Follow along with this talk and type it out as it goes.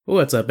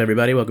What's up,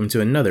 everybody? Welcome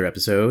to another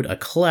episode, a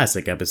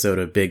classic episode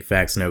of Big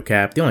Facts No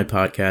Cap, the only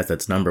podcast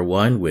that's number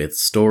one with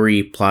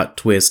story, plot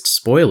twist,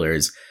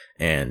 spoilers,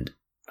 and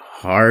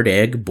hard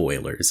egg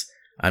boilers.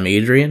 I'm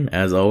Adrian,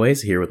 as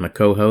always, here with my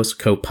co-host,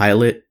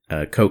 co-pilot,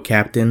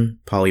 co-captain,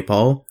 Polly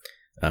Paul.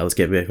 Let's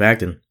get big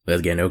factin'.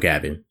 Let's get no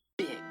capping.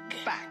 Big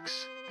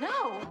facts.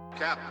 No.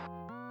 Cap.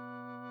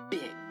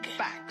 Big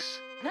facts.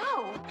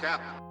 No.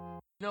 Cap.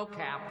 No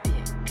cap.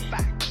 Big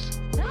facts.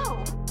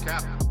 No.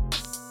 Cap.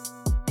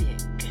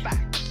 Big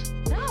facts.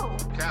 No.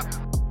 Cap.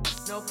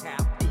 No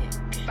cap.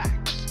 Big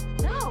facts.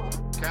 No.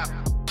 Cap.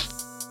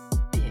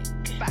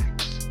 Big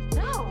facts.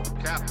 No.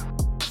 Cap.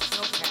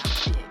 No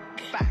cap.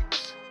 Big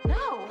facts.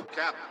 No.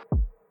 Cap.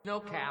 No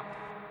cap.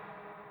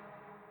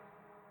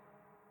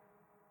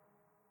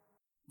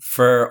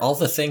 For all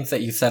the things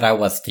that you said I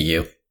was to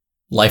you,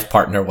 life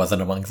partner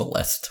wasn't among the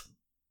list.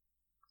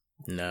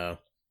 No.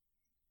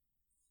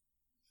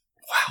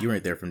 Wow. You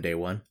weren't there from day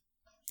one.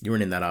 You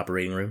weren't in that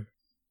operating room.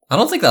 I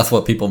don't think that's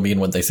what people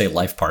mean when they say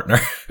life partner.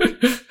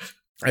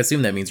 I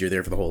assume that means you're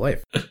there for the whole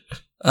life.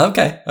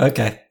 Okay.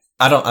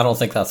 I don't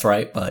think that's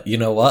right, but you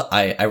know what?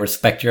 I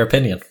respect your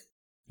opinion.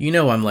 You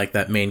know I'm like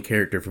that main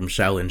character from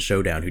Shaolin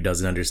Showdown who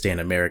doesn't understand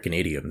American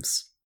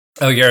idioms.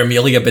 Oh, you're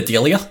Amelia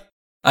Bedelia?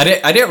 I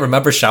didn't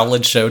remember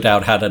Shaolin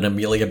Showdown had an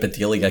Amelia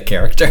Bedelia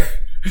character.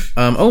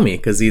 Omi,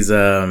 because he's,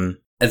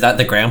 Is that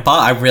the grandpa?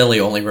 I really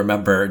only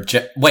remember... Omi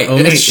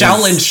it's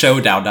Shaolin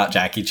Showdown, not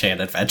Jackie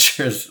Chan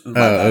Adventures.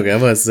 Oh, okay, I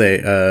was about to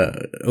say,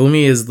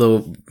 Omi is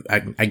the,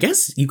 I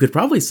guess you could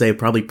probably say,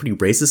 probably pretty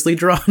racistly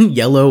drawn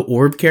yellow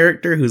orb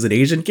character who's an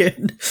Asian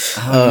kid.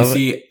 You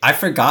see, I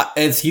forgot,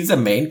 he's a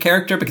main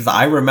character? Because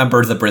I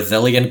remember the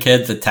Brazilian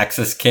kid, the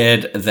Texas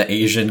kid, the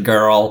Asian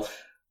girl...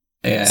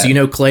 Yeah. So you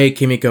know Clay,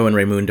 Kimiko, and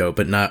Raimundo,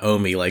 but not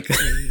Omi, like...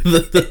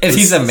 Is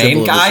he the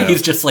main guy?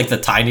 He's just like the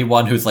tiny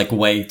one who's like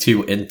way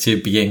too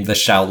into being the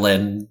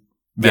Shaolin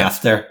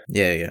master.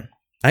 Yeah.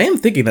 I am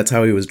thinking that's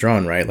how he was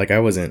drawn, right? Like, I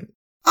wasn't...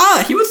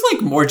 He was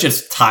like more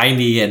just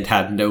tiny and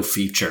had no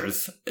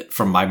features,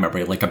 from my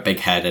memory, like a big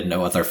head and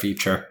no other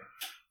feature.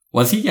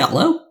 Was he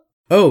yellow?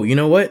 Oh, you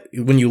know what?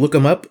 When you look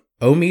him up,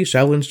 Omi,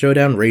 Shaolin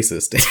Showdown,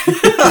 racist. This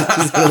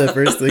is one of the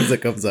first things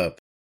that comes up.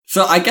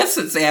 So I guess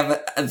since they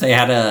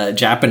had a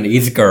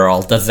Japanese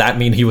girl, does that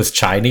mean he was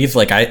Chinese?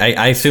 Like,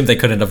 I assume they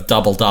couldn't have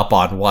doubled up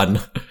on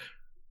one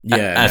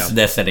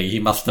ethnicity. No. He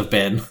must have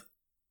been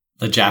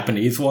the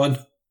Japanese one,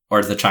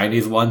 or the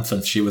Chinese one,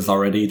 since she was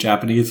already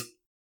Japanese.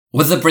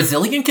 Was the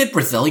Brazilian kid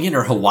Brazilian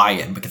or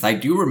Hawaiian? Because I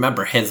do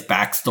remember his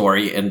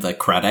backstory in the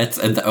credits,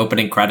 and the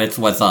opening credits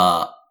was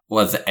a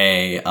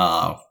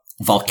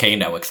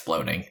volcano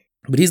exploding.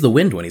 But he's the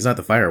wind one, he's not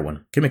the fire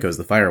one. Kimiko's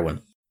the fire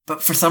one.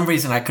 But for some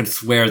reason, I could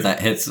swear that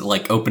his,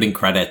 like, opening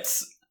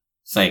credits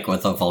sake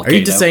was a volcano. Are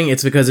you just saying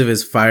it's because of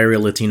his fiery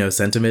Latino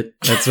sentiment?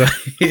 That's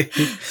right.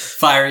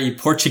 Fiery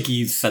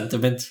Portuguese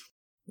sentiment.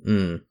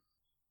 What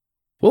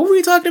were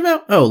we talking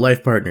about? Oh,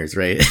 life partners,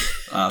 right?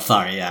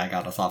 Sorry, I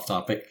got us off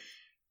topic.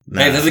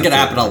 Hey, this is gonna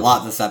happen a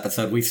lot this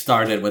episode. We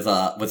started with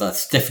a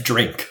stiff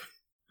drink.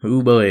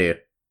 Oh boy.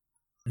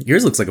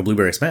 Yours looks like a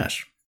blueberry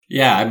smash.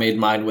 Yeah, I made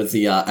mine with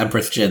the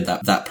Empress Gin,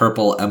 that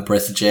purple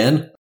Empress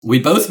Gin. We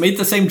both made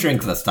the same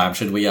drink this time.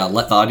 Should we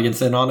let the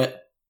audience in on it?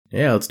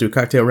 Yeah, let's do a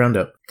cocktail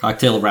roundup.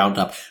 Cocktail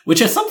roundup,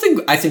 which is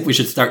something I think we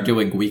should start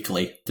doing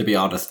weekly, to be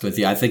honest with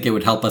you. I think it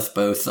would help us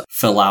both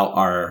fill out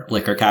our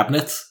liquor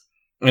cabinets,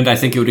 and I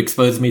think it would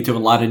expose me to a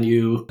lot of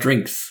new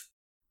drinks.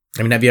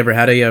 I mean, have you ever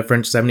had a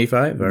French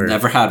 75? Or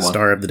never had one.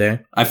 Star of the day?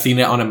 I've seen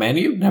it on a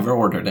menu, never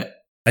ordered it.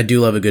 I do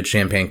love a good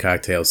champagne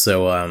cocktail,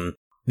 so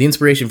the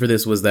inspiration for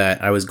this was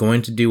that I was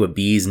going to do a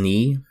bee's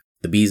knee.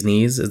 The bee's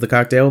knees is the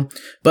cocktail,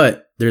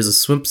 but there's a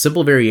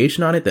simple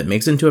variation on it that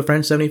makes it into a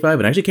French 75,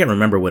 and I actually can't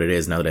remember what it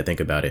is now that I think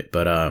about it,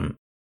 but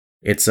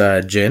it's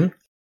gin.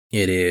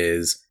 It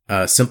is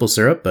simple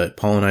syrup, but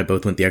Paul and I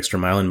both went the extra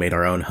mile and made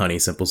our own honey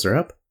simple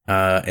syrup,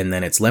 and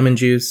then it's lemon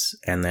juice,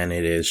 and then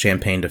it is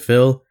champagne to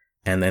fill,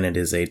 and then it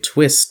is a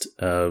twist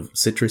of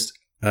citrus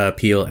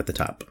peel at the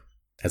top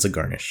as a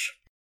garnish.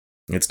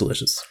 It's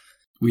delicious.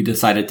 We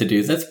decided to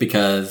do this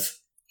because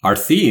our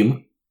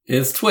theme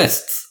is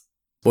twists.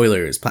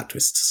 Spoilers, plot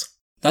twists.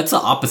 That's the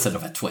opposite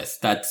of a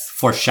twist. That's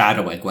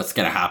foreshadowing what's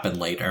going to happen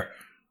later.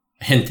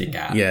 Hinting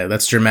at. Yeah,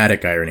 that's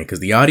dramatic irony,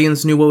 because the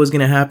audience knew what was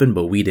going to happen,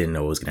 but we didn't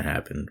know what was going to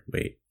happen.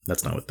 Wait,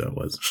 that's not what that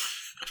was.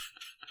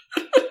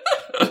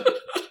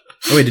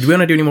 Oh, wait, did we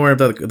want to do any more of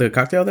the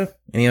cocktail, though?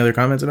 Any other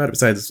comments about it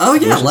besides... Oh, yeah,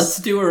 delicious? Let's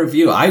do a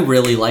review. I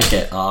really like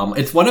it.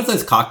 It's one of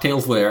those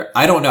cocktails where...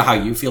 I don't know how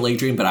you feel,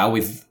 Adrian, but I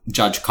always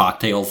judge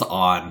cocktails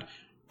on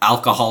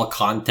alcohol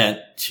content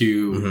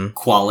to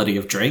quality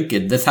of drink,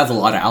 and this has a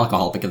lot of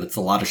alcohol because it's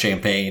a lot of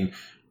champagne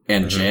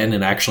and gin,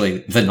 and actually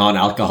the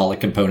non-alcoholic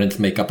components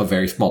make up a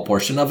very small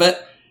portion of it.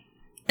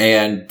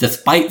 And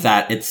despite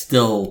that, it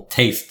still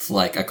tastes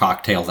like a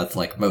cocktail that's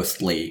like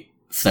mostly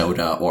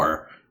soda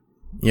or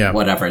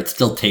whatever. It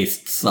still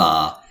tastes,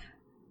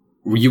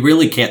 you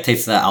really can't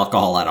taste the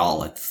alcohol at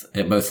all.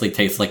 It mostly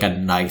tastes like a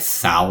nice,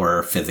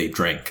 sour, fizzy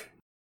drink.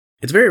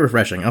 It's very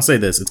refreshing. I'll say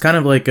this. It's kind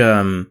of like,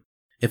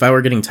 if I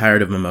were getting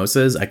tired of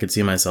mimosas, I could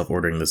see myself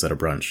ordering this at a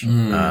brunch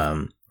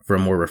for a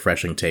more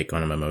refreshing take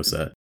on a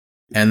mimosa.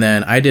 And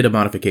then I did a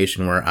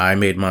modification where I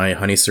made my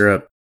honey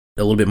syrup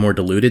a little bit more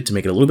diluted to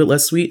make it a little bit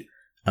less sweet.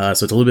 So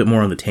it's a little bit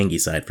more on the tangy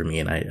side for me,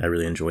 and I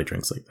really enjoy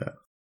drinks like that.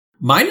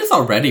 Mine is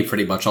already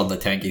pretty much on the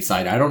tangy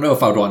side. I don't know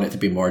if I would want it to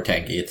be more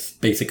tangy. It's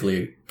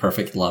basically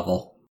perfect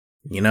level.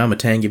 You know, I'm a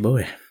tangy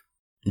boy.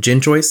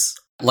 Gin choice?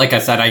 Like I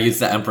said, I use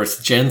the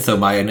Empress Gin, so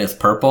mine is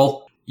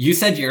purple. You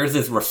said yours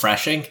is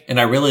refreshing, and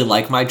I really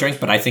like my drink,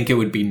 but I think it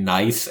would be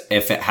nice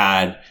if it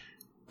had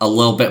a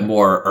little bit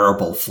more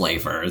herbal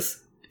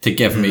flavors to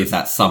give me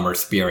that summer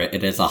spirit.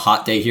 It is a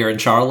hot day here in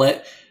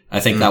Charlotte. I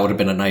think that would have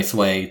been a nice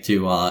way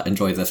to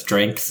enjoy this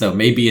drink. So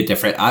maybe a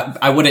different...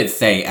 I wouldn't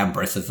say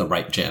Empress is the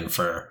right gin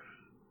for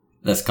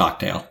this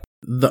cocktail.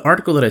 The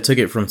article that I took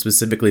it from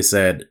specifically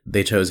said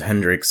they chose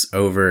Hendrick's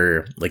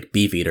over, like,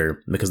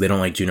 Beefeater because they don't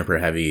like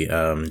juniper-heavy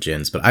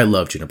gins. But I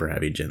love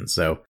juniper-heavy gins,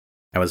 so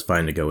I was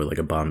fine to go with, like,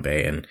 a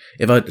Bombay. And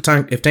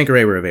if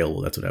Tanqueray were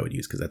available, that's what I would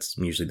use because that's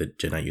usually the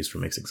gin I use for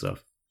mixing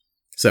stuff.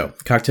 So,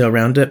 cocktail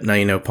roundup. Now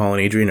you know Paul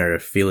and Adrian are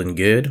feeling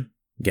good.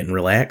 Getting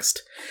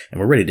relaxed, and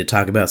we're ready to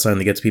talk about something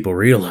that gets people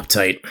real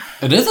uptight.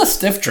 It is a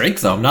stiff drink,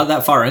 though. I'm not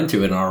that far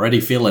into it and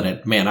already feeling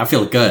it. Man, I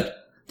feel good.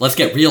 Let's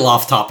get real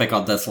off topic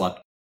on this one.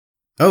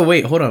 Oh,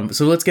 wait, hold on.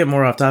 So let's get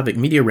more off topic.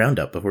 Media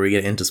roundup before we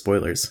get into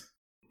spoilers.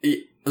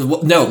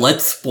 No,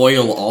 let's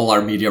spoil all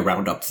our media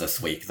roundups this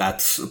week.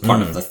 That's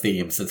part of the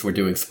theme since we're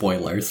doing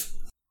spoilers.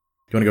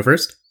 You want to go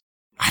first?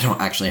 I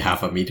don't actually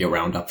have a media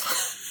roundup.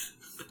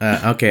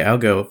 Okay, I'll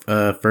go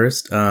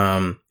first.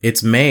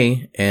 It's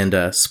May,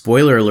 and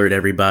spoiler alert,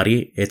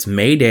 everybody. It's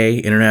May Day,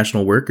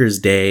 International Workers'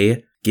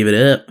 Day. Give it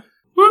up.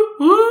 Woo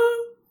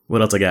woo.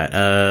 What else I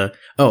got?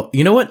 Oh,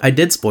 you know what? I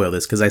did spoil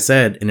this, because I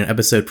said in an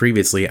episode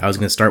previously I was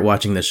going to start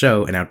watching the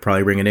show, and I'd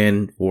probably bring it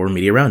in for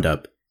Media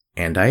Roundup.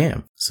 And I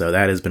am. So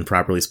that has been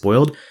properly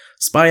spoiled.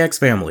 Spy X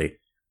Family.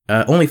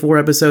 Only 4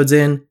 episodes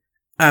in.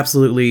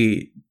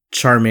 Absolutely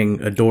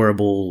charming,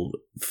 adorable,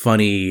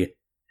 funny,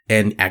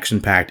 and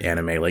action-packed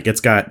anime. Like,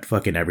 it's got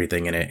fucking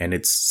everything in it, and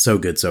it's so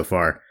good so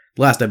far.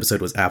 The last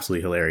episode was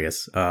absolutely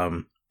hilarious.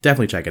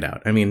 Definitely check it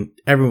out. I mean,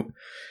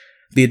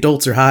 the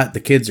adults are hot, the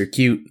kids are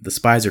cute, the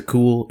spies are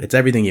cool. It's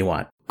everything you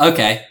want.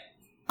 Okay.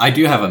 I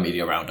do have a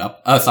media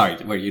roundup. Oh,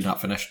 sorry, were you not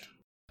finished?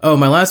 Oh,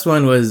 my last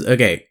one was,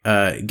 okay,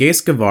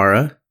 Gace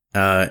Guevara,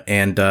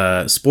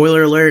 and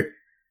spoiler alert,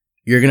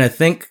 you're gonna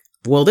think,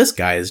 well, this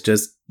guy is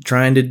just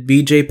trying to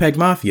be JPEG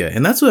Mafia,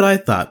 and that's what I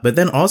thought. But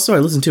then also I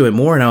listened to it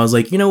more, and I was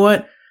like, you know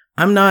what?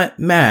 I'm not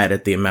mad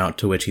at the amount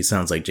to which he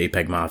sounds like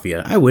JPEG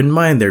Mafia. I wouldn't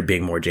mind there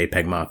being more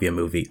JPEG Mafia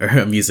movie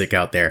or music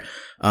out there.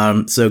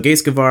 So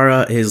Gace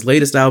Guevara, his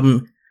latest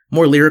album,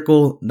 more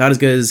lyrical, not as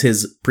good as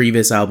his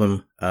previous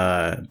album,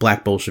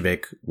 Black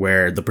Bolshevik,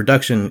 where the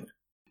production...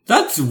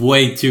 That's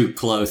way too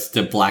close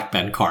to Black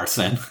Ben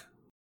Carson.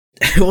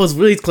 Well, it's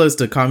really close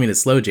to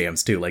Communist Slow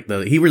Jams, too. Like,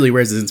 he really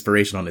wears his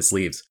inspiration on his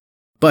sleeves.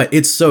 But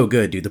it's so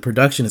good, dude. The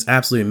production is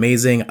absolutely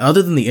amazing.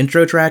 Other than the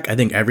intro track, I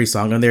think every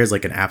song on there is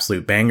like an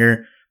absolute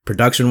banger.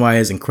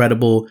 Production-wise,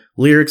 incredible.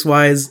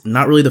 Lyrics-wise,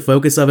 not really the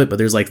focus of it, but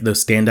there's like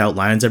those standout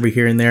lines every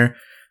here and there.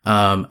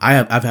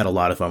 I've had a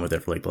lot of fun with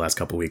it for like the last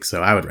couple weeks,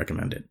 so I would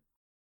recommend it.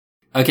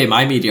 Okay,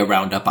 my media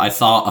roundup. I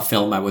saw a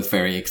film I was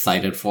very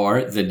excited for.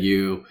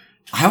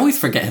 I always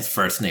forget his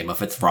first name,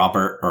 if it's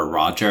Robert or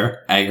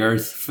Roger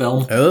Eggers'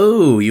 film.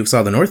 Oh, you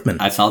saw The Northman.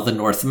 I saw The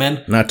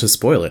Northman. Not to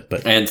spoil it,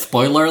 but... And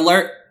spoiler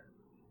alert,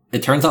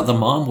 it turns out the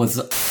mom was...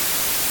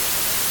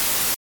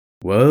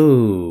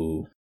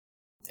 Whoa.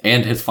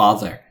 And his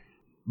father.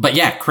 But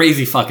yeah,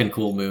 crazy fucking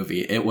cool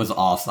movie. It was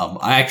awesome.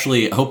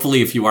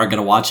 Hopefully if you are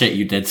gonna watch it,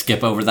 you did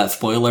skip over that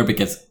spoiler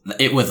because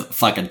it was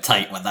fucking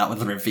tight when that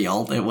was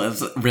revealed. It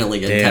was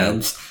really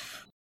intense.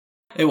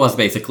 It was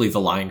basically The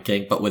Lion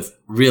King, but with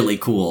really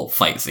cool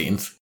fight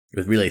scenes.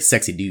 With really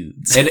sexy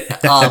dudes. And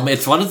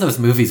it's one of those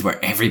movies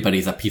where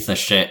everybody's a piece of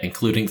shit,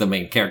 including the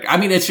main character. I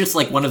mean, it's just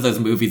like one of those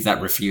movies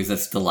that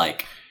refuses to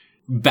like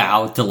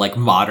bow to like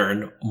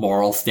modern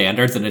moral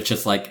standards, and it's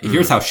just like,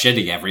 here's how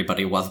shitty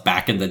everybody was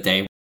back in the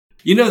day.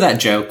 You know that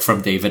joke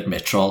from David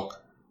Mitchell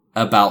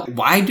about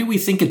why do we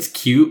think it's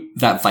cute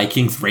that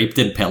Vikings raped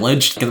and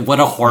pillaged? What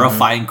a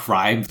horrifying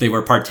crime they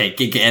were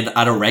partaking in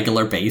on a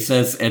regular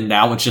basis, and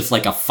now it's just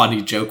like a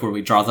funny joke where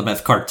we draw them as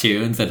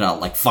cartoons, and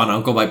like Fun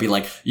Uncle might be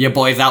like, "Yeah,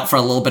 boys, out for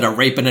a little bit of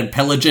raping and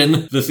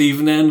pillaging this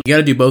evening." You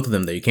gotta do both of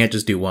them though, you can't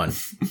just do one.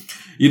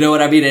 You know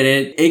what I mean?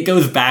 It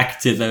goes back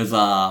to those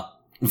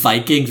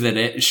Vikings, and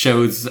it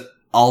shows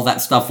all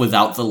that stuff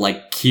without the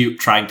like cute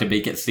trying to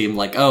make it seem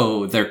like,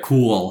 oh, they're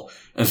cool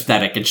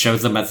aesthetic. It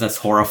shows them as this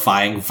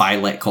horrifying,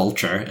 violent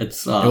culture. It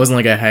wasn't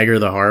like a Hagar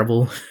the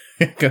Horrible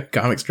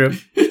comic strip.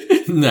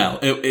 No,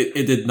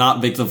 it did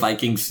not make the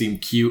Vikings seem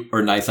cute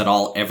or nice at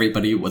all.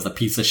 Everybody was a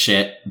piece of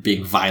shit,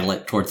 being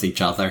violent towards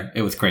each other.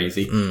 It was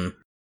crazy.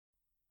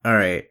 All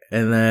right,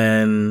 and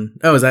then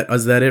was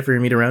that it for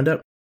your media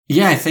roundup?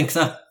 Yeah, I think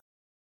so.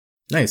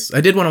 Nice.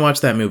 I did want to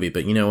watch that movie,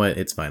 but you know what?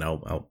 It's fine.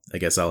 I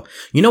guess I'll.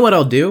 You know what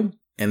I'll do?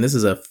 And this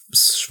is a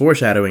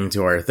foreshadowing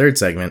to our third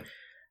segment.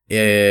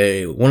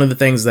 one of the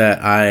things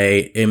that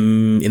I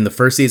am in the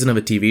first season of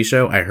a TV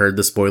show, I heard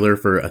the spoiler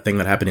for a thing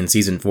that happened in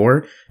season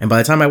 4. And by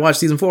the time I watched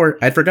season 4,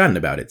 I'd forgotten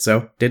about it.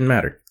 So didn't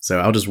matter. So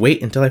I'll just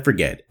wait until I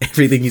forget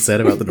everything you said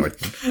about the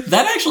Northman.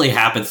 That actually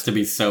happens to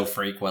me so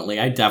frequently.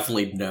 I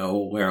definitely know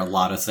where a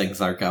lot of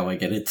things are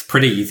going, and it's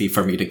pretty easy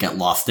for me to get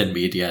lost in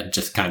media and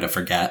just kind of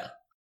forget.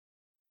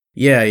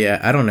 Yeah,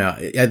 I don't know.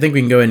 I think we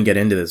can go ahead and get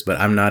into this, but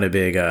I'm not a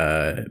big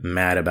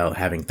mad about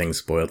having things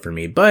spoiled for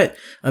me. But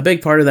a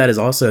big part of that is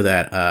also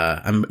that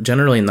I'm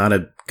generally not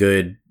a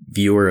good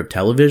viewer of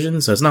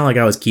television, so it's not like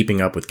I was keeping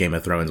up with Game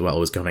of Thrones while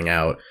it was coming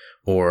out,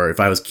 or if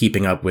I was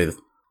keeping up with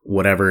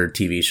whatever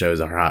TV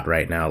shows are hot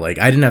right now. Like,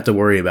 I didn't have to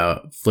worry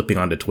about flipping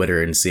onto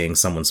Twitter and seeing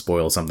someone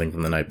spoil something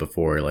from the night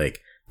before. Like,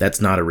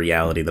 that's not a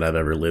reality that I've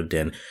ever lived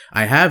in.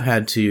 I have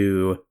had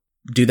to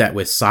do that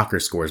with soccer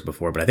scores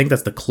before, but I think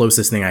that's the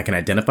closest thing I can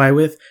identify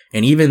with.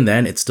 And even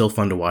then, it's still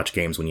fun to watch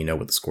games when you know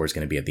what the score is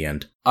going to be at the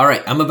end. All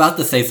right, I'm about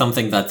to say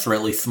something that's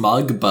really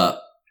smug,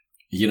 but,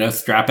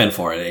 strap in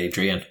for it,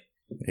 Adrian.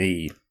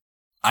 Hey.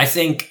 I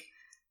think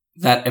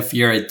that if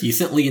you're a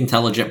decently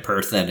intelligent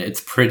person,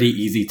 it's pretty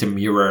easy to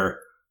mirror.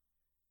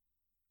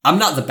 I'm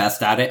not the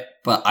best at it,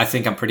 but I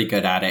think I'm pretty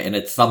good at it, and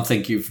it's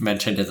something you've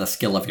mentioned as a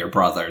skill of your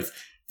brother's.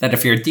 That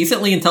if you're a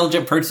decently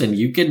intelligent person,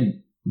 you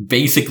can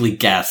basically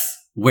guess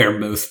where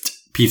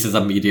most pieces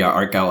of media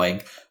are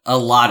going. A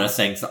lot of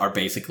things are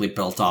basically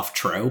built off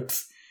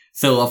tropes.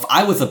 So if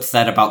I was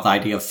upset about the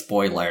idea of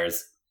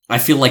spoilers, I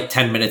feel like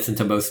 10 minutes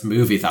into most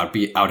movies, I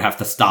would have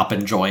to stop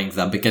enjoying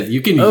them, because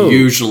you can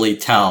usually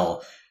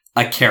tell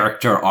a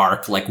character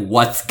arc, like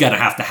what's gonna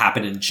have to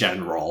happen in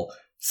general,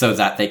 so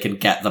that they can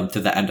get them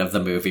to the end of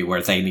the movie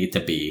where they need to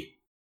be.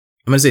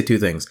 I'm gonna say 2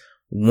 things.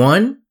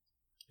 1,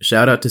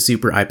 shout out to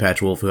Super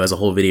Eyepatch Wolf, who has a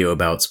whole video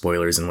about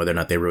spoilers and whether or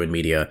not they ruin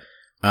media.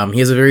 He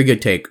has a very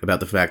good take about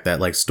the fact that,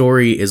 like,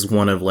 story is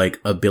one of, like,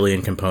 a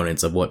billion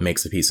components of what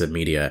makes a piece of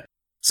media.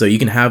 So you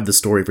can have the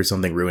story for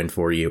something ruined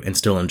for you and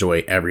still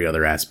enjoy every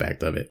other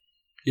aspect of it.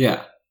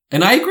 Yeah.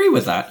 And I agree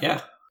with that,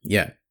 yeah.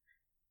 Yeah.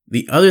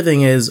 The other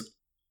thing is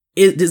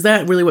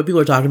that really what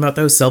people are talking about,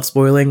 though?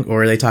 Self-spoiling?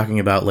 Or are they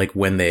talking about, like,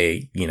 when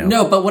they,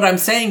 No, but what I'm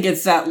saying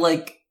is that,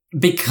 like,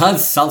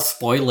 because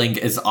self-spoiling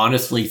is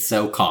honestly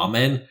so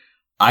common,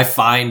 I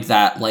find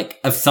that, like,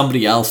 if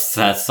somebody else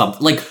says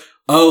something, like,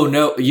 oh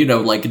no,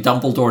 like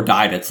Dumbledore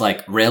died. It's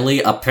like,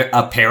 really? A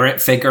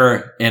parent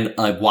figure in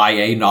a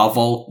YA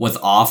novel was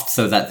offed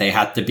so that they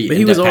had to be But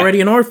he was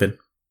already an orphan.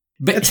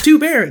 But that's 2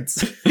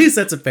 parents. 2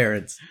 sets of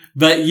parents.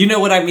 But you know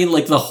what I mean?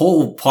 Like, the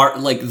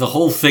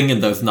whole thing in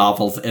those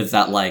novels is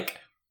that, like,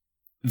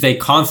 they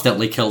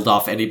constantly killed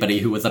off anybody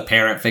who was a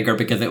parent figure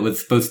because it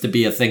was supposed to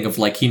be a thing of,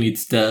 like, he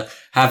needs to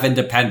have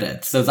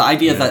independence. So the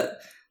idea that,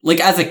 like,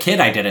 as a kid,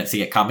 I didn't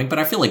see it coming, but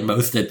I feel like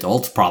most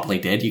adults probably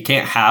did. You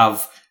can't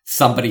have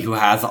somebody who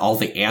has all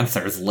the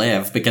answers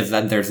live, because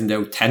then there's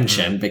no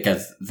tension,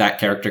 because that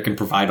character can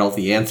provide all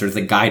the answers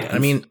and guidance. I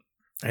mean,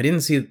 I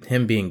didn't see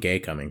him being gay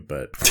coming,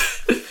 but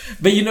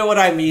but you know what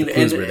I mean. The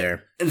clues were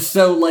there.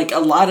 So, like, a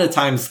lot of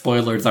times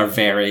spoilers are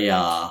very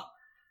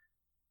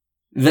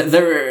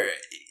they're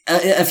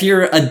if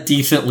you're a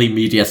decently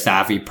media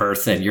savvy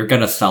person, you're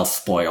gonna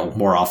self-spoil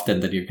more often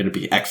than you're gonna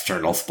be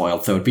external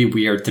spoiled. So it'd be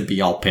weird to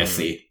be all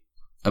pissy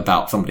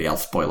about somebody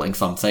else spoiling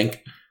something.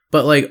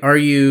 But, like,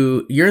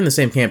 you're in the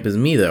same camp as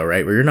me, though,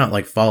 right? Where you're not,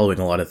 like, following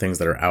a lot of things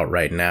that are out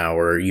right now,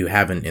 or you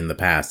haven't in the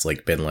past,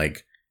 like, been,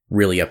 like,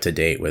 really up to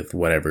date with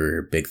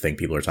whatever big thing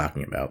people are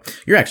talking about.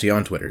 You're actually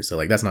on Twitter, so,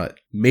 like, that's not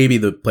maybe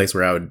the place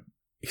where I would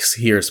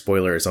hear a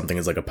spoiler or something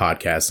is, like, a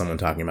podcast, someone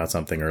talking about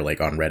something, or,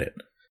 like, on Reddit.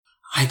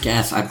 I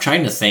guess. I'm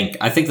trying to think.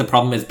 I think the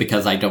problem is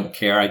because I don't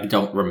care. I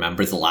don't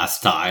remember the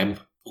last time.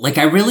 Like,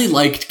 I really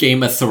liked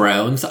Game of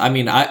Thrones. I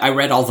mean, I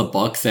read all the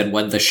books, and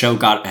when the show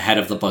got ahead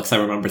of the books, I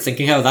remember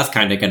thinking, oh, that's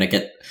kind of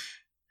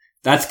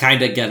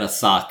gonna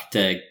suck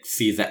to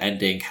see the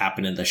ending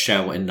happen in the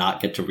show and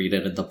not get to read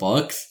it in the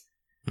books.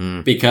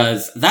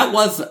 Because that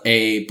was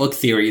a book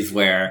series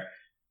where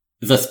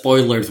the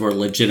spoilers were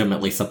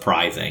legitimately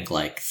surprising.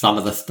 Like, some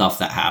of the stuff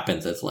that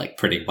happens is, like,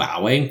 pretty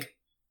wowing.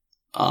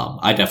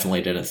 I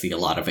definitely didn't see a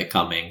lot of it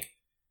coming.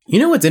 You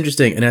know what's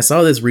interesting? And I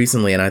saw this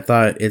recently, and I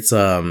thought it's,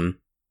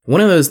 one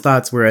of those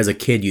thoughts where as a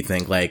kid you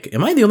think, like,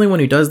 am I the only one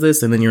who does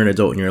this? And then you're an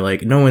adult and you're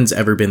like, no one's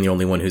ever been the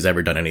only one who's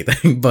ever done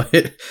anything. But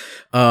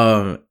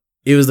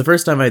it was the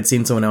first time I'd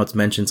seen someone else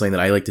mention something that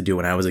I like to do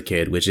when I was a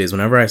kid, which is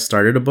whenever I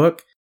started a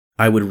book,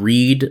 I would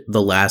read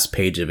the last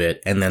page of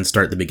it and then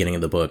start the beginning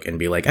of the book and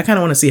be like, I kind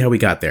of want to see how we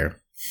got there.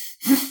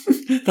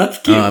 That's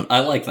cute.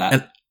 I like that.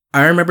 And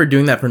I remember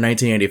doing that for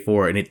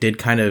 1984, and it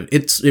did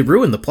it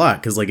ruined the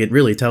plot, because, like, it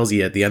really tells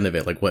you at the end of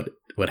it, like,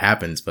 what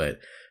happens, but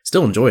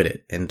still enjoyed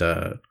it.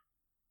 And,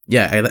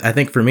 yeah, I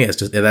think for me, it's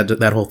just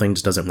that whole thing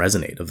just doesn't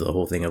resonate, of the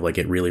whole thing of, like,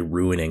 it really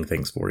ruining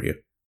things for you.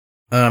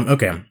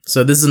 Okay,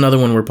 so this is another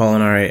one where Paul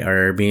and I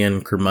are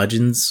being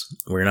curmudgeons.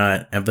 We're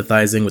not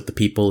empathizing with the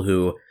people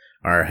who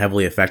are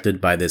heavily affected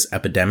by this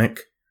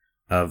epidemic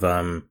of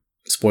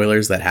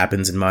spoilers that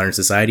happens in modern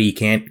society. You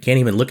can't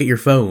even look at your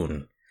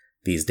phone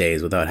these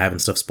days without having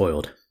stuff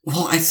spoiled.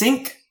 Well, I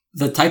think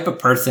the type of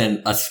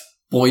person a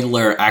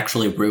spoiler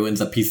actually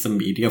ruins a piece of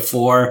media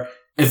for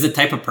is the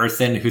type of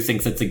person who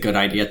thinks it's a good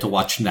idea to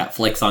watch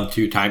Netflix on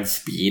 2 times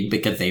speed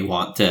because they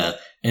want to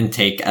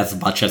intake as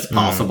much as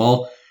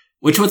possible,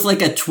 which was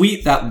like a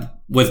tweet that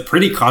was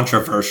pretty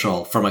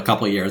controversial from a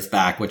couple years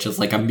back, which is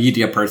like a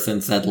media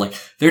person said, like,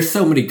 there's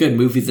so many good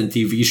movies and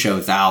TV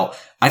shows out.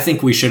 I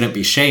think we shouldn't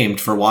be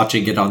shamed for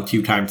watching it on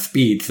 2 times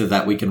speed so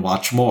that we can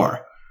watch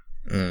more.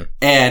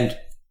 And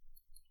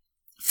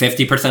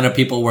 50% of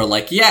people were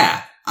like,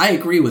 yeah, I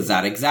agree with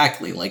that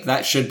exactly. Like,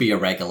 that should be a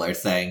regular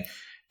thing.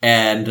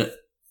 And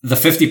the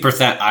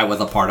 50% I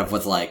was a part of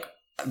was like,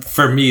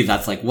 for me,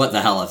 that's like, what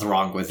the hell is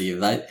wrong with you?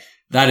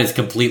 That is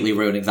completely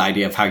ruining the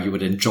idea of how you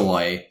would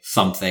enjoy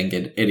something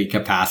in any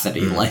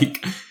capacity.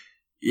 Like,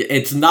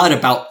 it's not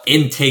about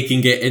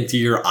intaking it into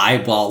your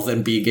eyeballs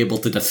and being able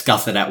to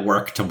discuss it at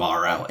work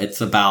tomorrow.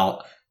 It's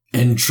about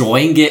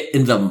enjoying it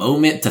in the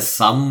moment to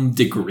some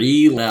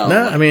degree.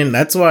 I mean,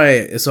 that's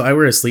why. So I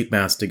wear a sleep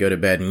mask to go to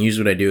bed, and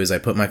usually what I do is I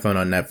put my phone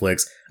on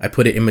Netflix, I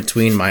put it in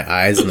between my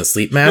eyes and the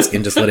sleep mask,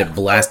 and just let it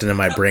blast into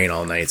my brain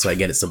all night, so I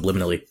get it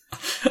subliminally.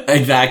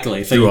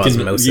 Exactly. So you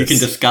can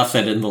discuss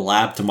it in the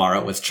lab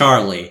tomorrow with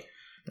Charlie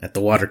at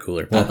the water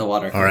cooler. At the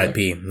water cooler.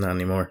 R.I.P. Not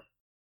anymore.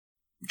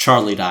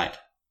 Charlie died.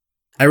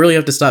 I really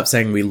have to stop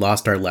saying we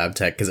lost our lab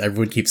tech, because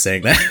everyone keeps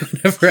saying that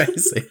whenever I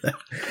say that.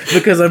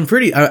 Because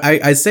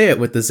I say it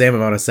with the same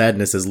amount of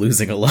sadness as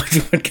losing a loved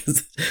one,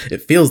 because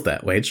it feels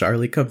that way.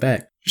 Charlie, come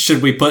back.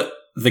 Should we put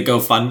the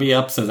GoFundMe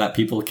up so that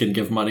people can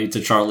give money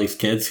to Charlie's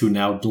kids who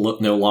now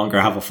no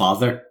longer have a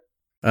father?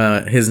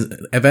 His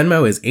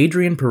Venmo is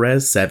Adrian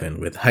Perez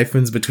 7 with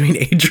hyphens between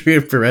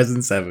Adrian Perez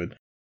and 7.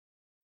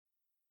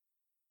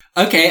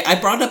 Okay, I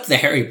brought up the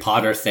Harry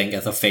Potter thing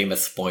as a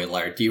famous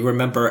spoiler. Do you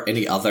remember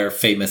any other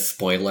famous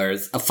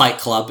spoilers? A Fight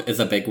Club is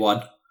a big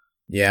one.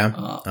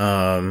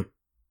 Yeah.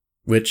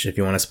 Which, if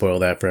you want to spoil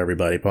that for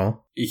everybody,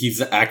 Paul? He's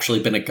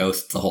actually been a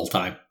ghost the whole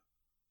time.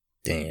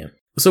 Damn.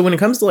 So when it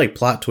comes to like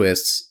plot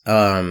twists,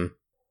 how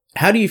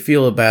do you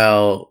feel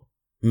about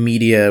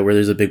media where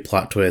there's a big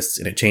plot twist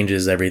and it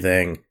changes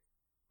everything,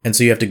 and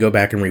so you have to go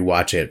back and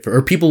rewatch it,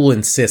 or people will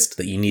insist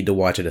that you need to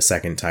watch it a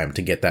second time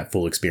to get that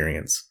full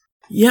experience?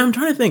 Yeah, I'm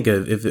trying to think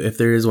of if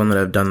there is one that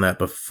I've done that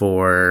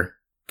before,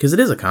 because it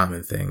is a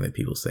common thing that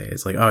people say.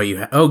 It's like,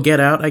 Get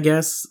Out, I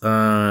guess.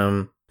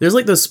 There's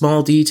like those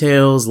small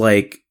details,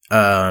 like,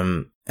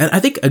 and I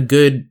think a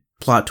good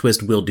plot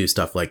twist will do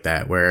stuff like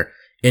that, where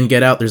in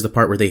Get Out, there's the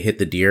part where they hit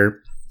the deer,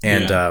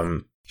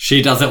 and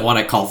she doesn't want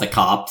to call the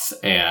cops,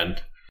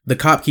 and the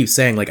cop keeps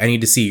saying, like, I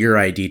need to see your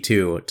ID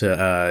too,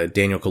 to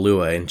Daniel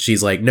Kaluuya, and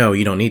she's like, no,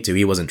 you don't need to,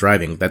 he wasn't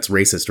driving, that's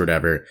racist or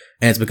whatever,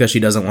 and it's because she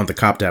doesn't want the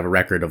cop to have a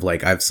record of,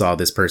 like, I've saw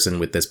this person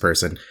with this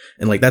person,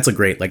 and, like, that's a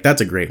great,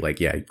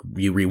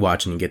 you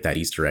rewatch and you get that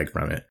Easter egg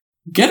from it.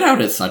 Get Out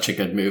is such a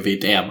good movie,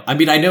 damn. I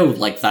mean, I know,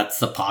 like, that's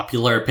the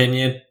popular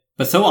opinion,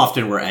 but so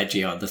often we're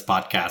edgy on this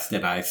podcast,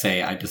 and I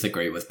say I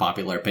disagree with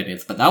popular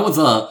opinions, but that was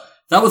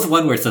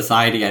one where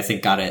society, I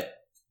think, got it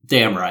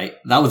damn right.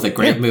 That was a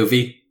great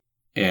movie.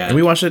 And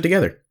we watched it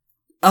together.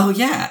 Oh,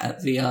 yeah,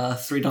 at the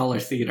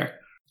 $3 theater.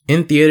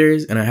 In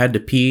theaters, and I had to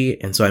pee,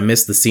 and so I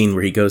missed the scene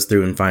where he goes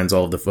through and finds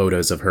all of the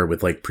photos of her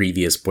with, like,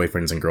 previous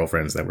boyfriends and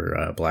girlfriends that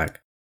were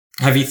black.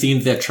 Have you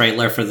seen the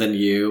trailer for the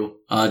new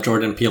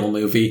Jordan Peele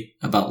movie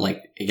about,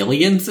 like,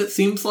 aliens, it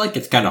seems like?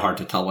 It's kind of hard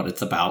to tell what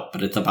it's about,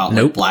 but it's about,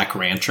 like, black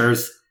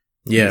ranchers.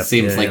 Yeah. It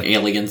seems like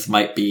aliens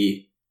might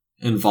be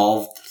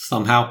involved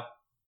somehow.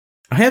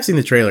 I have seen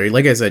the trailer.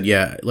 Like I said,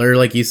 yeah, or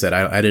like you said, I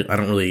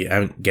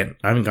haven't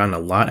gotten a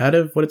lot out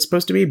of what it's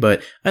supposed to be,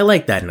 but I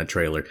like that in a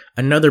trailer.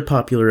 Another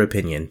popular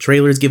opinion: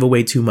 trailers give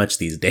away too much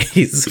these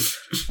days.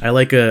 I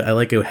like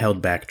a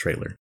held back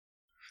trailer.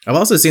 I've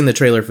also seen the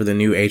trailer for the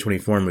new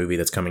A24 movie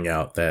that's coming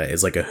out that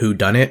is like a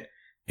whodunit,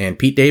 and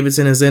Pete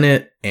Davidson is in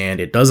it,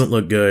 and it doesn't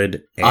look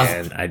good,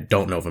 and I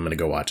don't know if I'm going to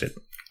go watch it.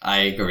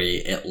 I agree.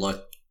 It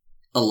looked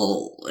a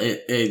little,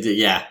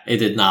 it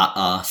did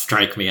not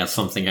strike me as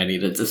something I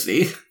needed to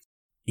see.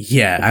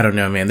 Yeah, I don't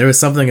know, man. There was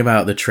something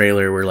about the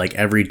trailer where, like,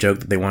 every joke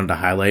that they wanted to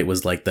highlight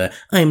was like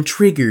I'm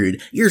triggered,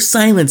 you're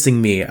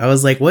silencing me. I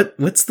was like,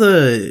 what's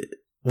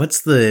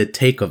the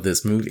take of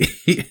this movie?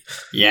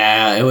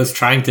 Yeah, it was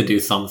trying to do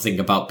something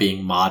about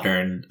being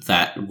modern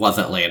that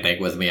wasn't landing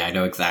with me. I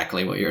know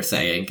exactly what you're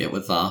saying. It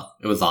was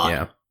odd.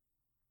 Yeah.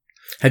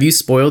 Have you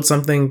spoiled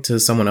something to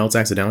someone else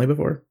accidentally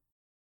before?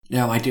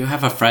 No, I do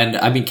have a friend.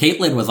 I mean,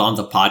 Caitlin was on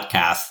the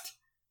podcast,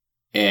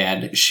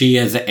 and she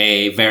is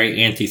a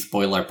very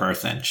anti-spoiler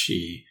person.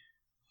 She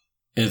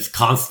is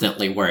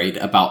constantly worried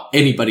about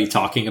anybody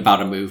talking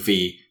about a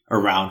movie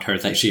around her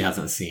that she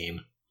hasn't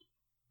seen.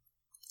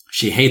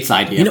 She hates the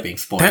idea of being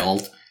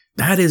spoiled.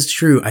 That is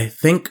true. I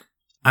think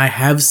I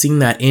have seen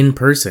that in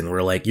person,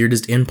 where, like, you're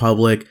just in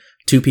public,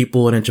 two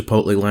people in a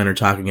Chipotle line are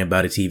talking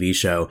about a TV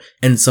show,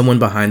 and someone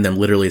behind them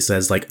literally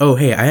says, like, oh,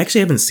 hey, I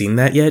actually haven't seen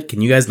that yet.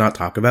 Can you guys not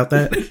talk about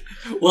that?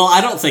 Well,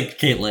 I don't think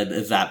Caitlin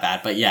is that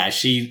bad, but yeah,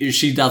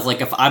 she does.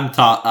 Like, if I'm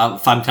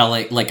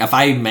telling, like, if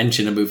I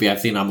mention a movie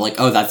I've seen, I'm like,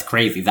 oh, that's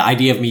crazy. The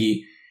idea of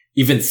me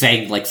even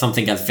saying like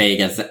something as vague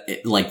as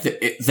like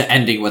the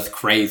ending was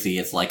crazy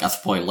is like a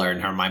spoiler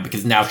in her mind,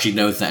 because now she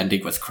knows the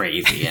ending was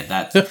crazy, and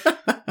that's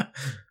the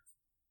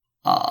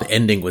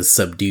ending was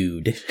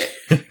subdued.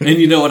 And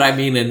you know what I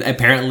mean? And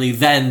apparently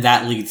then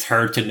that leads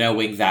her to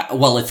knowing that,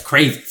 well, it's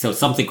crazy, so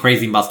something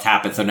crazy must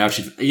happen. So now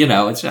she's,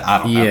 it's just, I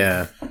don't know.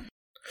 Yeah.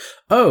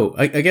 Oh,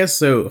 I guess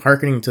so.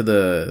 Hearkening to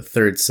the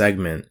third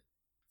segment,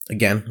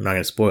 again, I'm not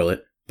going to spoil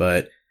it,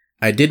 but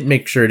I did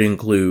make sure to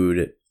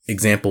include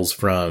examples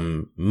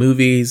from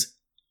movies,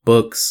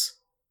 books,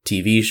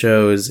 TV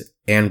shows,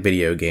 and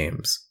video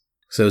games.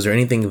 So is there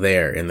anything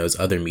there in those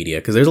other media?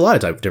 Because there's a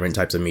lot of different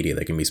types of media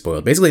that can be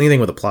spoiled. Basically anything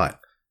with a plot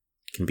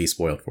can be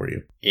spoiled for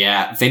you.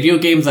 Yeah, video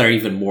games are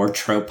even more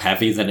trope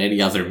heavy than any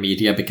other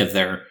media because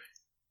they're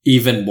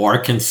even more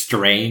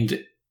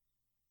constrained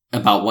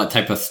about what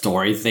type of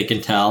stories they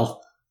can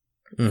tell.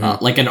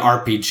 Mm-hmm. Like an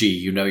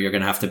RPG, you're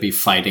going to have to be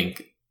fighting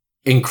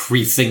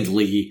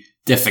increasingly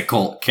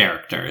difficult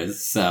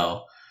characters.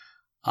 So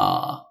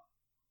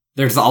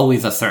there's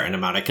always a certain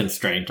amount of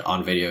constraint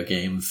on video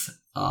games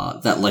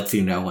that lets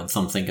you know when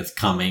something is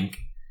coming.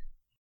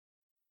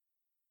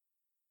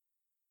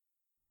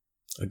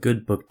 A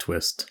good book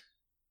twist.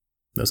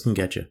 Those can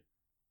get you.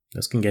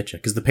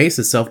 Because the pace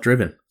is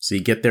self-driven. So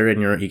you get there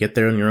on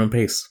your own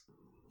pace.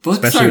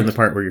 Especially in the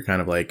part where you're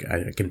kind of like,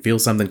 I can feel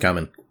something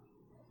coming.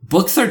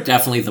 Books are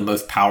definitely the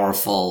most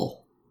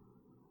powerful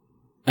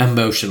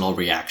emotional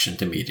reaction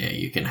to media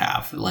you can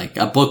have. Like,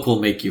 a book will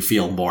make you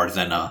feel more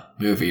than a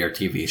movie or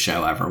TV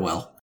show ever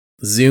will.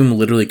 Zoom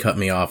literally cut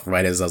me off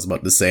right as I was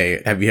about to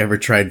say, have you ever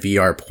tried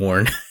VR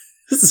porn?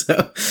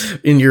 So,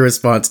 in your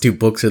response to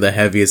books are the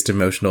heaviest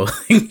emotional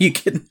thing you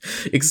can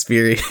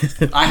experience.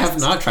 I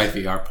have not tried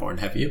VR porn,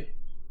 have you?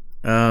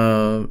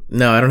 No,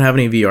 I don't have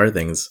any VR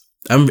things.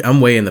 I'm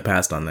way in the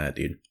past on that,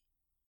 dude.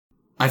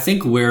 I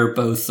think we're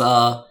both,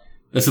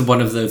 this is one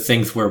of those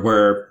things where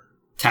we're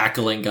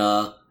tackling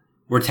a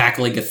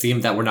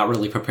theme that we're not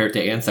really prepared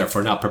to answer if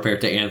we're not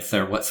prepared to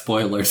answer what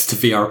spoilers to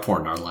VR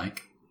porn are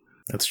like.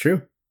 That's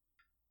true.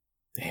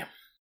 Damn.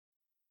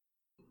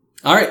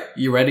 All right,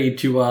 you ready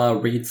to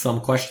read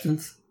some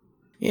questions?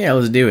 Yeah,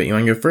 let's do it. You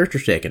want to go first or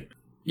second?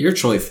 Your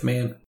choice,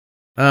 man.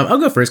 I'll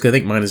go first because I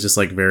think mine is just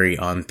like very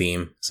on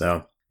theme,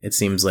 so it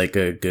seems like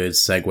a good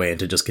segue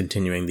into just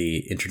continuing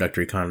the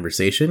introductory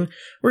conversation.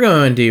 We're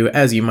going to,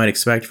 as you might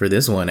expect for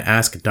this one,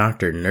 ask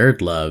Dr.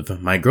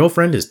 Nerdlove. My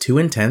girlfriend is too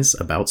intense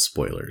about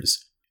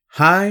spoilers.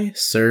 Hi,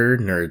 Sir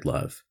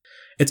Nerdlove.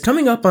 It's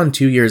coming up on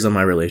 2 years of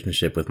my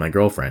relationship with my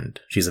girlfriend.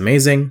 She's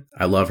amazing.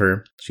 I love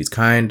her. She's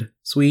kind,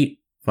 sweet,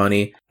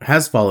 funny,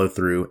 has follow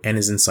through, and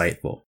is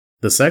insightful.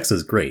 The sex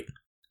is great.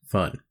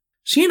 Fun.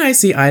 She and I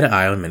see eye to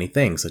eye on many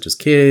things, such as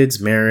kids,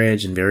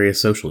 marriage, and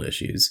various social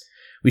issues.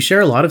 We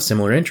share a lot of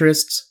similar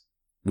interests.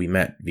 We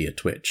met via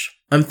Twitch.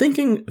 I'm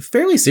thinking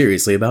fairly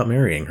seriously about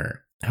marrying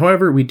her.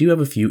 However, we do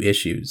have a few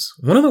issues.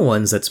 One of the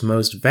ones that's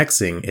most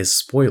vexing is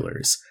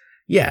spoilers.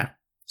 Yeah,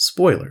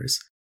 spoilers.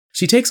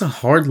 She takes a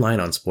hard line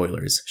on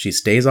spoilers. She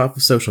stays off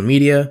of social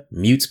media,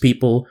 mutes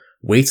people,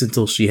 waits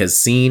until she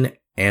has seen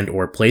and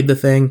or played the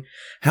thing.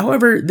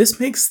 However, this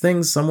makes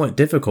things somewhat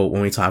difficult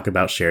when we talk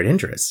about shared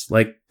interests,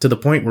 like to the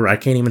point where I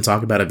can't even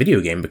talk about a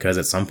video game because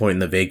at some point in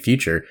the vague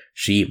future,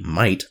 she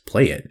might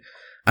play it.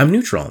 I'm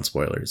neutral on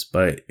spoilers,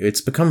 but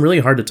it's become really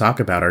hard to talk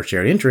about our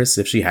shared interests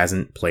if she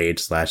hasn't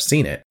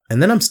played/seen it.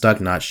 And then I'm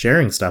stuck not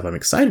sharing stuff I'm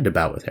excited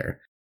about with her.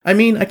 I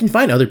mean, I can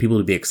find other people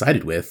to be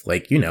excited with,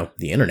 like,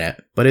 the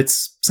internet, but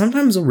it's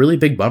sometimes a really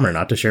big bummer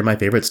not to share my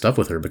favorite stuff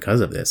with her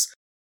because of this.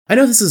 I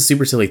know this is a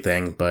super silly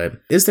thing, but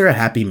is there a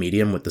happy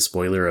medium with the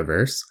spoiler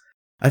averse?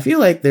 I feel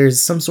like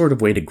there's some sort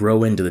of way to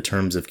grow into the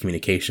terms of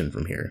communication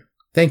from here.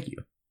 Thank you.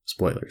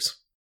 Spoilers.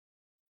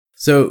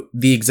 So,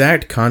 the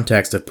exact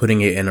context of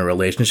putting it in a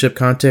relationship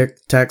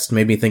context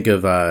made me think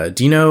of,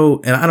 do you know,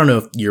 and I don't know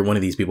if you're one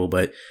of these people,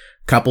 but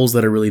couples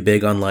that are really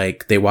big on,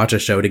 like, they watch a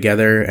show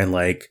together and,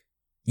 like,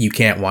 you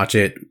can't watch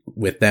it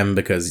with them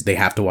because they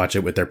have to watch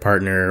it with their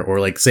partner, or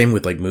like same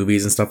with like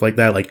movies and stuff like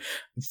that. Like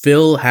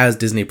Phil has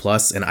Disney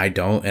Plus and I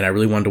don't, and I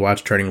really wanted to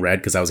watch Turning Red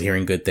because I was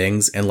hearing good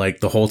things, and like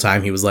the whole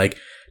time he was like,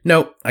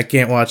 nope, I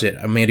can't watch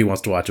it. Mandy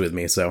wants to watch it with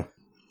me, so.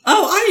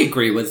 Oh, I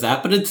agree with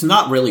that, but it's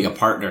not really a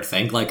partner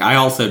thing. Like I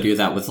also do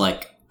that with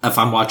like, if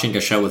I'm watching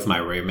a show with my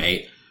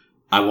roommate,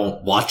 I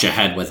won't watch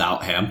ahead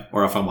without him,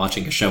 or if I'm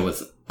watching a show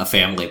with a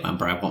family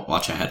member, I won't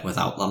watch ahead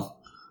without them.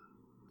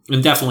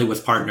 And definitely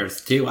with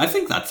partners, too. I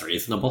think that's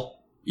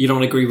reasonable. You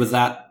don't agree with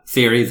that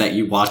theory that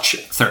you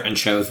watch certain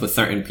shows with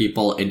certain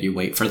people and you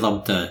wait for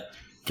them to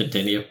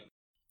continue?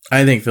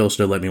 I think Phil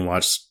should have let me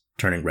watch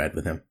Turning Red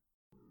with him.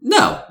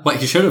 No. What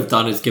he should have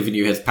done is given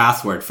you his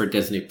password for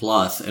Disney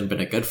Plus and been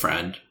a good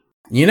friend.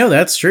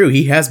 That's true.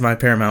 He has my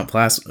Paramount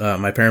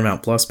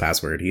Plus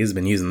password. He has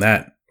been using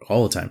that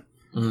all the time.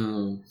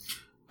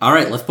 All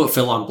right, let's put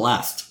Phil on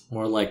blast.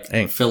 More like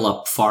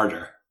Philip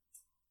Farter.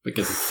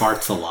 Because he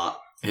farts a lot.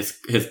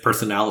 His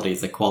personality is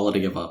the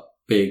quality of a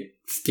big,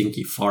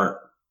 stinky fart.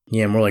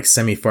 Yeah, more like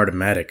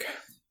semi-fartomatic.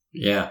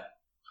 Yeah.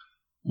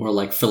 More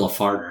like Philip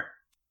Farter.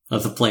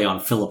 That's a play on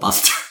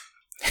filibuster.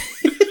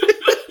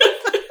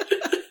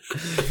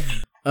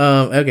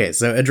 Okay,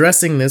 so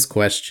addressing this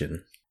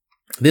question.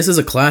 This is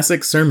a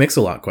classic Sir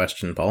Mix-a-Lot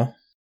question, Paul.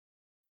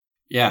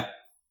 Yeah,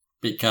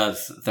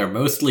 because they're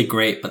mostly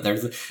great, but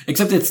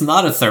except it's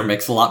not a Sir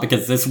Mix-a-Lot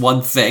because this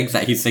one thing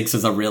that he thinks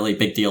is a really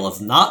big deal is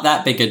not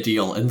that big a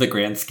deal in the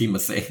grand scheme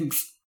of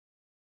things.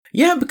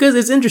 Yeah, because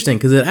it's interesting,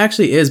 because it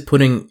actually is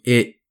putting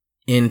it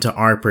into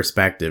our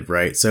perspective,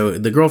 right? So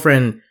the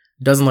girlfriend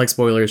doesn't like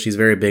spoilers, she's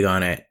very big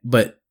on it,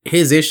 but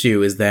his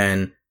issue is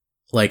then,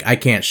 like, I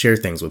can't share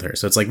things with her.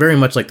 So it's like very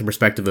much like the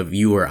perspective of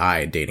you or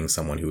I dating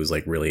someone who is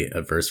like really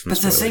averse from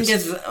spoilers. But the thing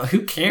is,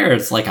 who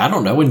cares? Like, I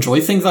don't know, enjoy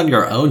things on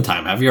your own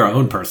time. Have your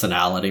own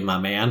personality, my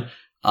man.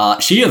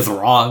 She is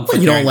wrong.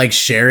 You don't like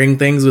sharing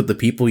things with the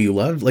people you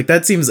love? Like,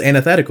 that seems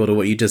antithetical to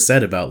what you just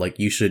said about, like,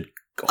 you should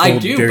I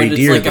do, but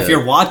it's like if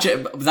you're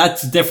watching,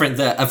 that's different.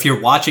 If you're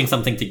watching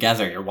something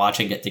together, you're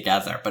watching it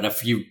together. But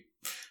if you,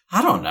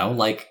 I don't know,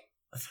 like,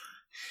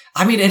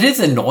 I mean, it is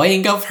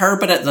annoying of her,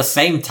 but at the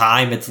same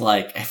time, it's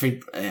like,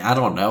 I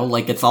don't know,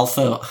 like, it's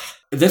also,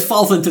 this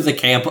falls into the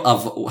camp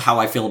of how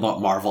I feel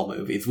about Marvel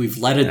movies. We've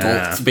let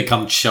adults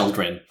become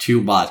children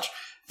too much.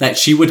 That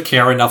she would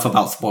care enough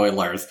about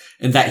spoilers,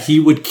 and that he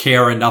would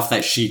care enough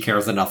that she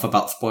cares enough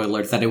about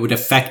spoilers, that it would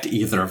affect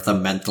either of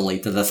them mentally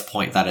to this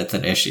point that it's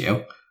an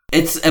issue.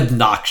 It's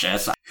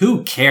obnoxious.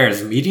 Who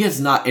cares? Media's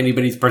not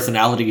anybody's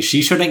personality.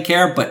 She shouldn't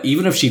care, but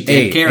even if she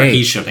did care,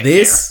 he shouldn't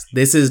care.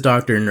 This is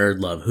Dr.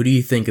 Nerdlove. Who do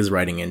you think is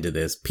writing into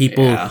this?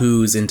 People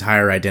whose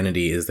entire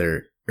identity is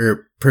their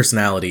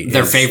personality.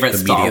 Their favorite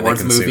Star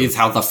Wars movies,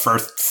 how the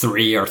first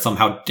three are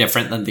somehow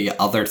different than the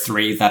other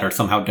three that are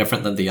somehow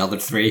different than the other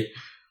three.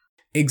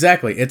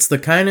 Exactly. It's the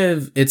kind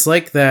of, it's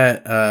like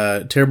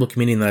that terrible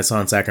comedian that I saw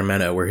in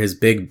Sacramento where his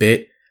big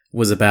bit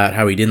was about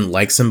how he didn't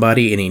like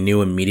somebody and he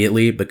knew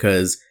immediately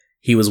because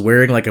he was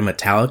wearing like a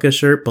Metallica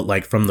shirt, but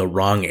like from the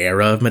wrong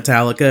era of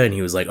Metallica. And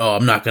he was like, oh,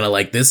 I'm not going to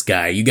like this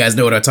guy. You guys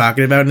know what I'm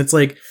talking about? And it's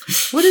like,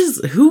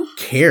 who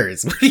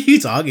cares? What are you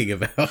talking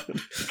about?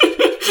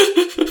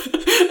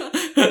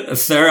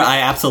 Sir, I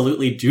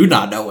absolutely do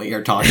not know what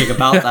you're talking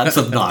about. That's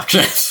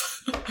obnoxious.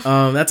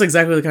 That's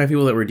exactly the kind of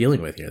people that we're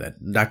dealing with here, that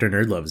Dr.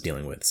 Nerdlove is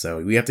dealing with.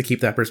 So we have to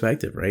keep that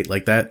perspective, right?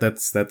 Like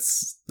that's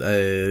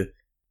the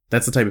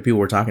type of people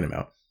we're talking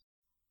about.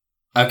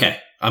 Okay,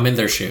 I'm in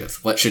their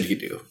shoes. What should he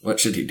do?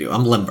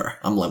 I'm limber.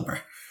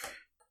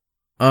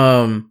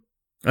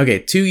 Okay,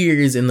 2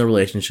 years in the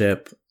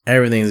relationship.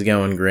 Everything's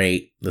going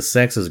great. The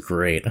sex is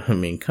great. I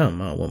mean, come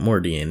on. What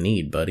more do you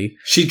need, buddy?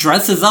 She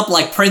dresses up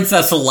like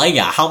Princess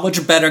Leia. How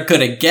much better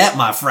could it get,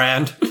 my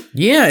friend?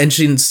 Yeah, and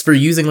she's, for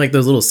using like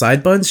those little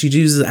side buns, she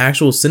uses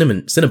actual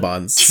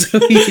Cinnabons. So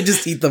you can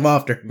just eat them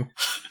after him.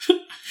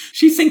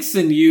 She thinks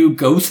the new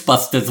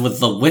Ghostbusters with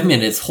the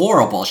women is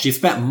horrible. She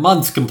spent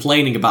months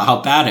complaining about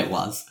how bad it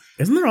was.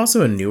 Isn't there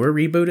also a newer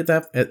reboot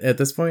at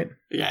this point?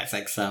 Yeah, I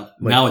think so.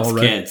 Like, now it's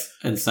kids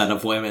instead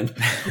of women,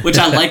 which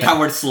I like how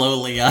we're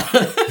slowly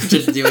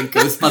just doing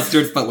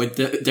Ghostbusters, but with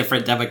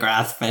different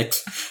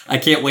demographics. I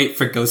can't wait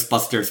for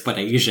Ghostbusters, but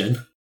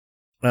Asian.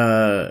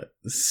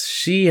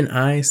 She and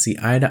I see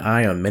eye to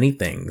eye on many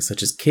things,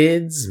 such as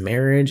kids,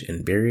 marriage,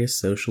 and various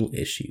social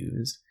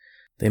issues.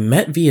 They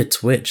met via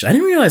Twitch. I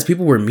didn't realize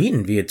people were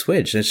meeting via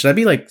Twitch. Should I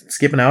be like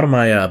skipping out on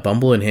my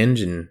Bumble and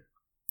Hinge and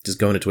just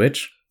going to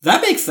Twitch?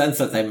 That makes sense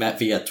that they met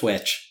via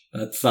Twitch.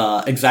 That's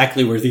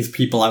exactly where these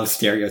people I was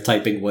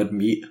stereotyping would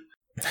meet.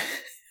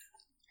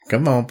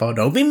 Come on, Paul.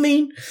 Don't be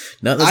mean.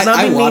 No, let's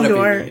not be mean to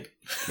our.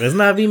 Let's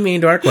not be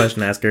mean to our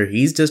question asker.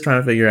 He's just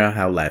trying to figure out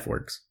how life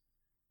works.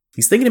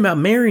 He's thinking about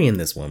marrying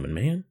this woman,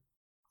 man.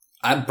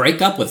 I'd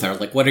break up with her.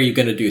 Like, what are you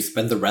going to do?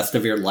 Spend the rest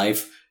of your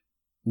life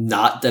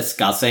not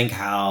discussing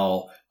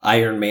how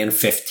Iron Man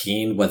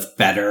 15 was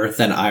better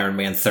than Iron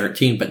Man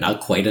 13, but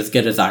not quite as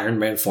good as Iron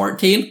Man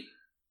 14?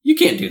 You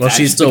can't do that. Well,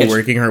 she's still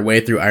working her way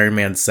through Iron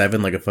Man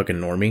 7 like a fucking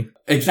normie.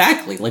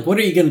 Exactly. Like, what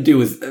are you going to do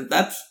with...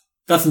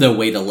 That's no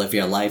way to live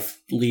your life.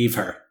 Leave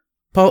her.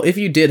 Paul, if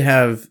you did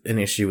have an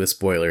issue with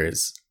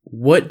spoilers,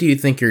 what do you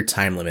think your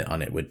time limit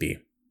on it would be?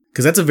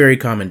 Because that's a very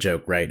common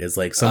joke, right? Is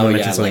like someone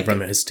mentions something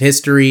from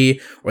history,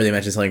 or they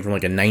mention something from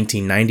like a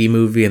 1990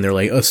 movie, and they're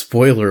like, "Oh,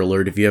 spoiler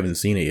alert! If you haven't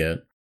seen it yet."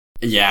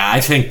 Yeah,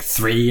 I think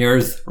 3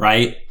 years,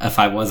 right? If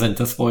I wasn't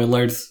into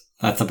spoilers,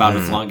 that's about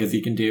as long as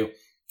you can do.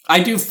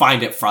 I do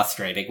find it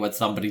frustrating when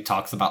somebody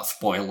talks about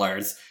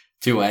spoilers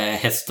to a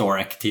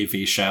historic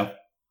TV show,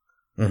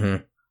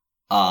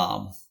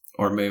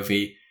 or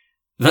movie.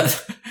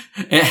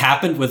 It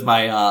happened with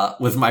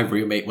my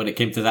roommate when it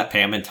came to that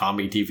Pam and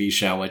Tommy TV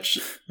show, which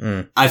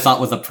I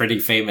thought was a pretty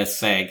famous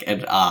thing,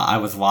 and I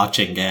was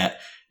watching it,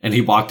 and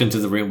he walked into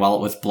the room while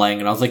it was playing,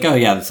 and I was like, "Oh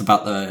yeah, it's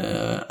about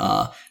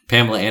the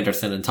Pamela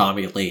Anderson and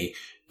Tommy Lee."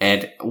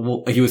 And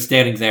he was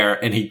standing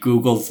there, and he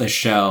Googles the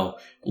show,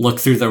 looked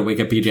through their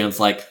Wikipedia, and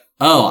was like,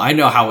 "Oh, I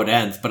know how it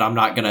ends, but I'm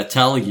not gonna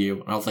tell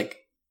you." And I was like,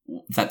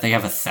 "That they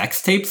have a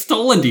sex tape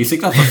stolen? Do you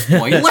think that's a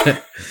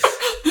spoiler?"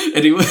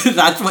 And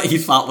that's what he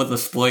thought was a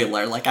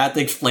spoiler. Like, I had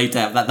to explain to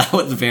him that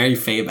was very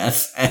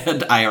famous,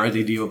 and I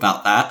already knew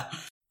about that.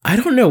 I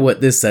don't know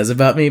what this says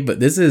about me, but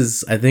this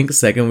is, I think,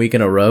 second week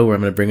in a row where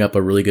I'm going to bring up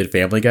a really good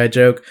Family Guy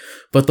joke.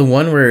 But the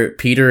one where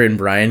Peter and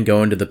Brian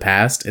go into the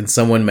past and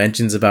someone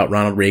mentions about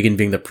Ronald Reagan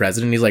being the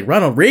president. He's like,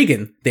 Ronald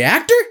Reagan, the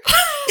actor?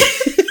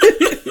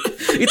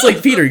 It's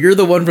like, Peter, you're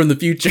the one from the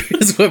future,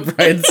 is what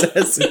Brian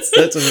says.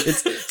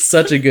 It's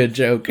such a good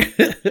joke.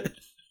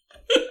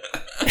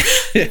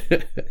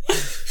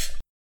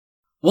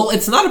 Well,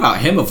 it's not about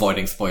him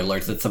avoiding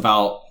spoilers. It's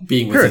about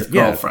being with his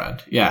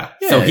girlfriend. Yeah.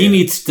 So he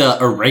needs to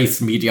erase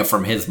media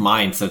from his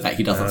mind so that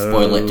he doesn't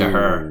spoil it to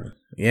her.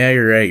 Yeah,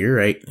 you're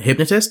right.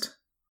 Hypnotist?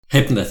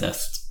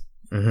 Hypnotist.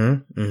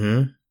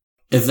 Mm-hmm.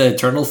 Is the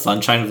Eternal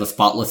Sunshine of the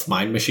Spotless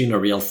Mind Machine a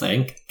real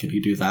thing? Can he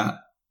do that?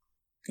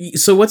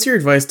 So what's your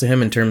advice to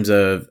him in terms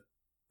of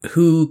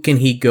who can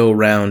he go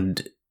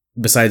around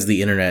besides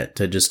the internet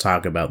to just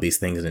talk about these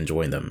things and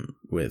enjoy them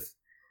with?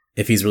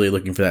 If he's really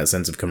looking for that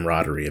sense of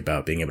camaraderie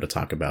about being able to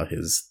talk about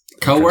his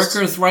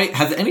coworkers, right?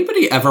 Has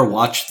anybody ever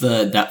watched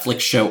the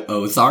Netflix show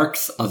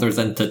Ozarks other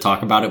than to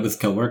talk about it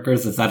with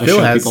coworkers? Is that a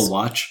show people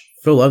watch?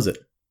 Phil loves it.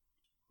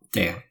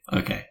 Damn.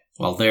 Okay.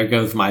 Well, there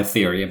goes my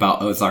theory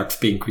about Ozarks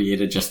being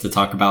created just to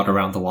talk about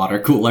around the water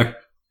cooler.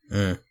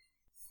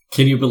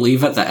 Can you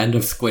believe at the end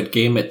of Squid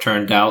Game it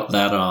turned out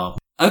that,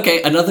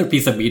 okay, another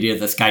piece of media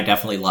this guy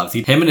definitely loves.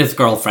 Him and his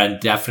girlfriend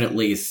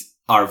definitely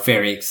are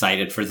very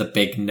excited for the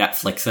big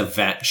Netflix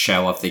event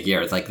show of the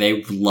year. Like,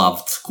 they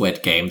loved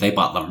Squid Game. They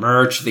bought the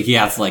merch. He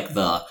has, like,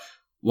 the...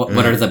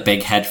 What are the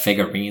big head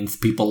figurines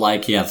people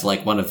like? He has,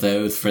 like, one of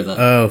those for the...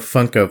 Oh,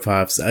 Funko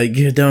Pops.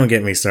 Don't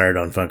get me started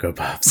on Funko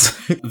Pops.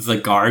 The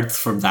guards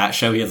from that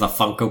show. He has a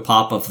Funko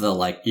Pop of the,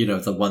 like, you know,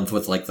 the ones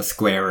with, like, the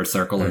square or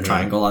circle or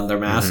triangle on their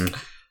mask.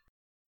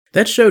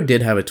 That show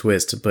did have a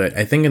twist, but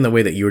I think in the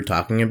way that you were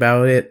talking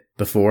about it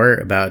before,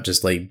 about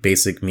just, like,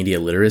 basic media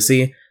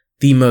literacy...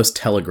 The most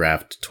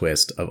telegraphed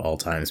twist of all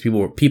times.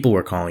 People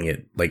were calling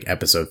it like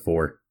episode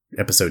 4,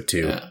 episode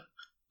 2. Yeah.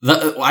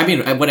 I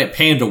mean, when it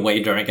panned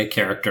away during a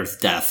character's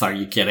death, are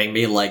you kidding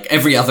me? Like,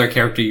 every other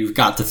character, you've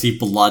got to see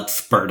blood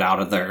spurt out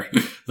of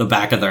the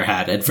back of their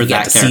head, and for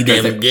that character, see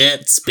them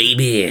guts,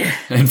 baby.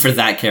 And for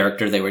that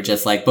character, they were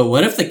just like, "But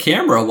what if the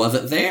camera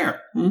wasn't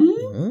there?"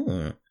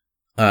 Yeah,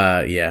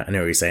 I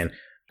know what you're saying.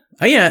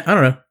 Yeah, I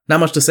don't know. Not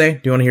much to say.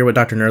 Do you want to hear what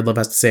Dr. Nerdlove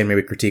has to say, and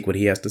maybe critique what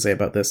he has to say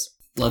about this?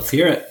 Let's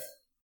hear it.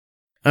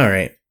 All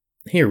right,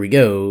 here we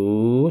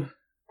go.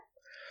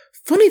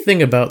 Funny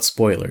thing about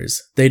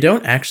spoilers, they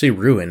don't actually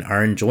ruin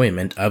our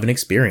enjoyment of an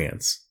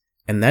experience.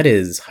 And that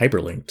is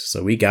hyperlinked,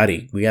 so we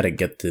gotta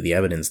get to the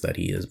evidence that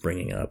he is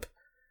bringing up.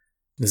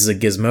 This is a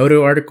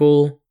Gizmodo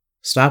article.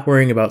 Stop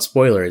worrying about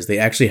spoilers, they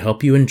actually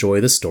help you enjoy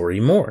the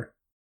story more.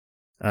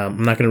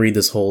 I'm not going to read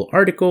this whole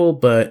article,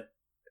 but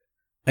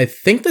I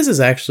think this is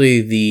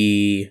actually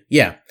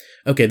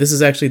this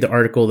is actually the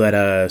article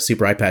that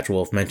Super Eye Patch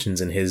Wolf mentions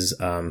in his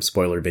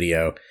spoiler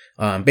video.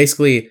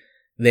 Basically,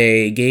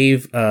 they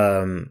gave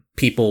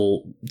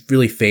people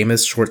really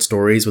famous short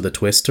stories with a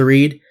twist to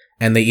read,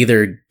 and they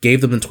either gave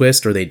them the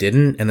twist or they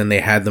didn't, and then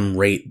they had them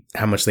rate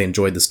how much they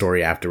enjoyed the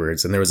story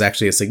afterwards. And there was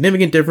actually a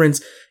significant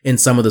difference in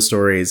some of the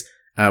stories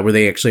where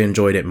they actually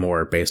enjoyed it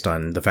more based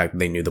on the fact that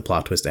they knew the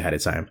plot twist ahead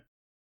of time.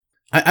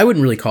 I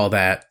wouldn't really call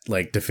that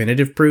like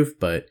definitive proof,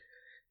 but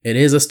it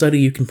is a study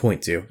you can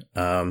point to.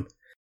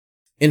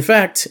 In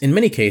fact, in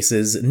many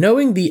cases,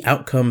 knowing the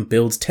outcome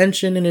builds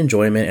tension and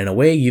enjoyment in a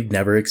way you've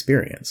never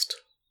experienced.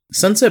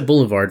 Sunset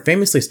Boulevard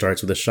famously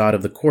starts with a shot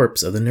of the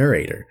corpse of the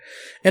narrator,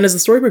 and as the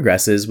story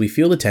progresses, we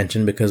feel the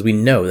tension because we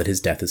know that his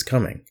death is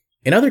coming.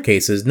 In other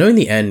cases, knowing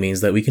the end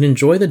means that we can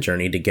enjoy the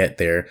journey to get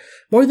there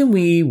more than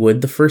we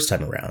would the first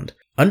time around.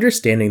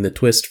 Understanding the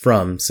twist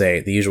from, say,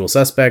 The Usual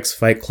Suspects,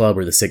 Fight Club,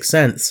 or The Sixth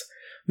Sense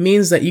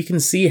means that you can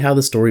see how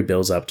the story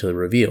builds up to the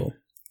reveal.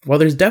 While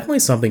there's definitely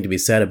something to be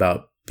said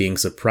about being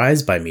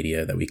surprised by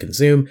media that we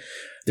consume,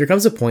 there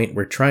comes a point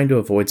where trying to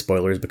avoid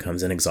spoilers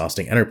becomes an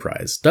exhausting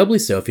enterprise, doubly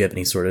so if you have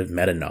any sort of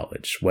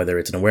meta-knowledge, whether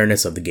it's an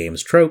awareness of the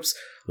game's tropes,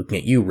 looking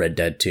at you, Red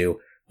Dead 2,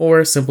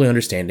 or simply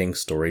understanding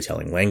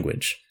storytelling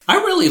language. I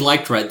really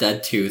liked Red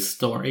Dead 2's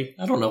story.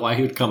 I don't know why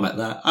he would come at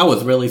that. I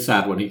was really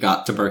sad when he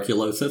got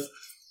tuberculosis.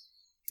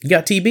 You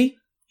got TB?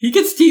 He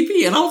gets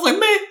TB, and I was like,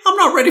 man, I'm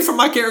not ready for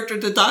my character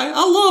to die.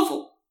 I love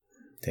him.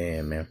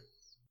 Damn, man.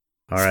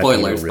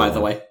 Spoilers, by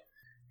the way.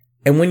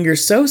 And when you're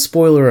so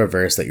spoiler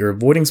averse that you're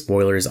avoiding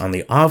spoilers on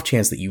the off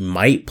chance that you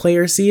might play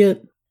or see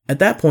it, at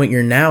that point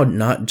you're now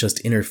not just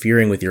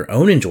interfering with your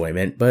own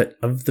enjoyment, but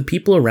of the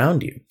people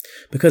around you.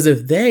 Because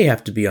if they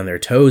have to be on their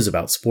toes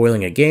about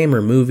spoiling a game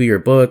or movie or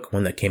book,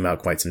 one that came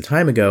out quite some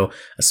time ago,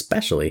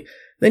 especially,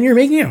 then you're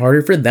making it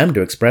harder for them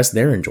to express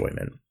their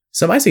enjoyment.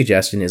 So my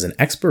suggestion is an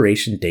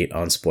expiration date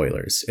on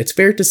spoilers. It's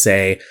fair to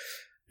say,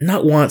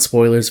 not want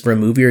spoilers for a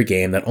movie or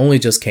game that only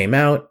just came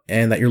out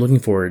and that you're looking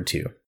forward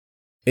to.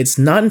 It's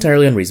not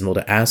entirely unreasonable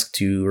to ask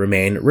to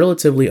remain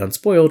relatively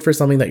unspoiled for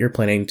something that you're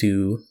planning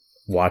to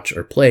watch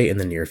or play in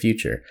the near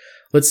future.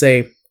 Let's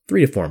say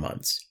 3 to 4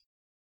 months.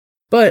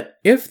 But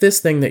if this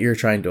thing that you're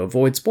trying to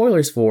avoid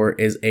spoilers for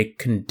is a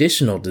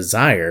conditional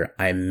desire,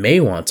 I may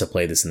want to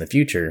play this in the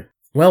future,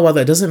 Well, while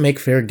that doesn't make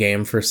fair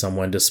game for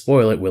someone to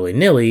spoil it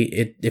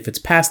willy-nilly, if it's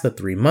past the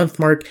 3-month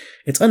mark,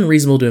 it's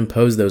unreasonable to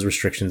impose those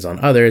restrictions on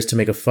others to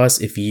make a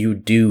fuss if you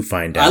do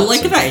find out. I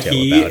like that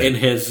he, in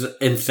his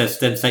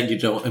insistence that you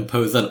don't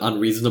impose an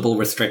unreasonable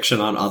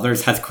restriction on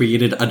others, has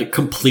created a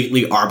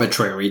completely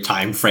arbitrary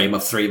time frame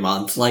of 3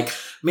 months. Like,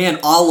 man,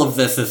 all of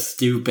this is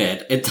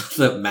stupid. It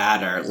doesn't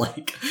matter.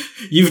 Like,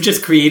 you've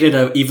just created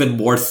an even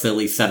more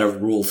silly set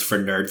of rules for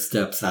nerds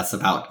to obsess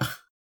about.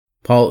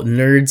 Paul,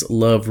 nerds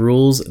love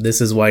rules.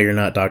 This is why you're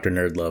not Dr.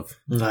 Nerdlove.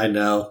 I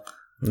know.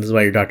 This is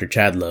why you're Dr.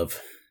 Chadlove.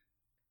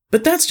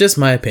 But that's just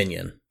my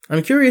opinion.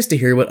 I'm curious to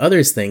hear what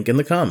others think in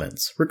the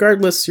comments.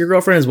 Regardless, your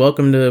girlfriend is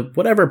welcome to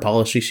whatever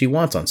policy she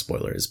wants on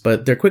spoilers,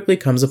 but there quickly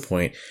comes a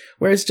point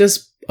where it's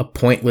just a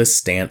pointless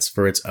stance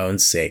for its own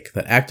sake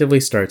that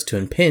actively starts to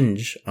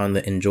impinge on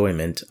the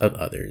enjoyment of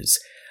others.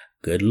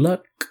 Good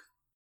luck.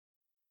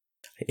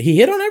 He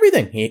hit on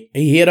everything.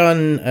 He hit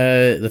on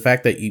the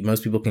fact that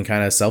most people can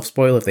kind of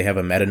self-spoil if they have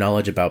a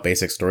meta-knowledge about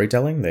basic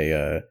storytelling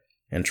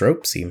and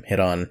tropes. He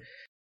hit on,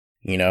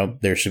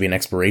 there should be an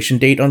expiration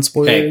date on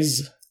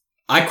spoilers. Hey,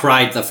 I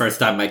cried the first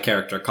time my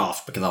character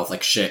coughed because I was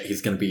like, shit,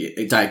 he's going to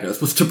be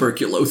diagnosed with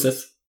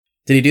tuberculosis.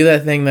 Did he do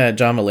that thing that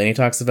John Mulaney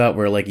talks about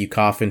where, like, you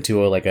cough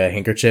into a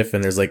handkerchief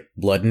and there's, like,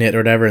 blood in it or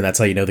whatever, and that's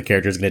how you know the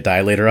character's going to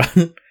die later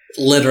on?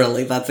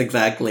 Literally, that's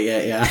exactly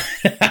it, yeah.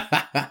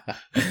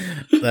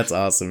 That's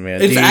awesome,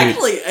 man. It's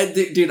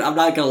actually, dude, I'm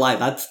not gonna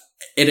lie,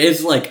 it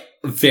is, like,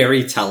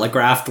 very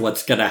telegraphed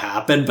what's gonna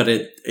happen, but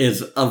it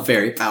is a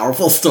very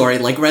powerful story,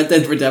 like Red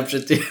Dead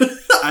Redemption 2.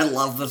 I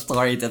love the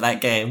story to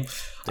that game.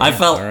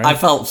 Damn, I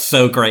felt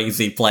so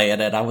crazy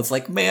playing it. I was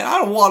like, man, I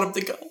don't want him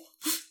to go.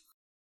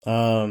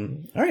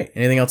 Alright,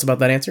 anything else about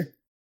that answer?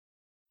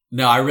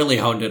 No, I really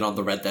honed in on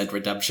the Red Dead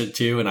Redemption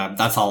 2, and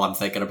that's all I'm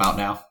thinking about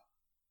now.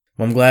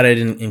 Well, I'm glad I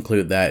didn't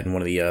include that in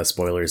one of the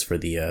spoilers for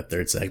the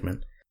third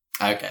segment.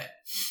 Okay.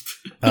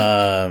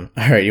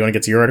 Alright, you want to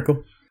get to your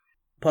article?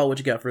 Paul, what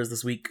you got for us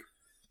this week?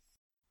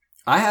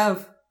 I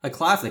have a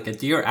classic, a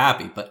Dear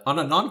Abby, but on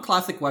a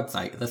non-classic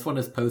website. This one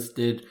is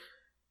posted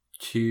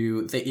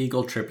to the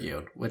Eagle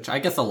Tribune, which I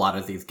guess a lot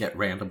of these get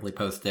randomly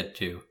posted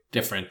to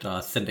different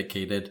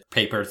syndicated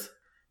papers.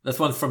 This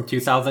one's from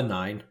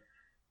 2009,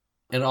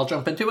 and I'll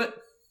jump into it.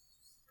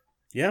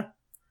 Yeah,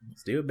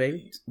 let's do it,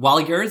 baby.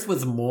 While yours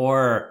was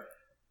more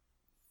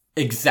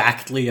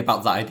exactly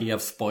about the idea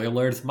of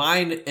spoilers,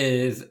 mine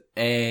is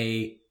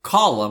a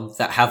column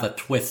that has a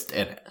twist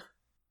in it.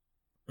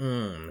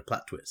 A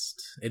plot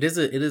twist. It is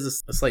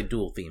a slight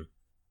dual theme.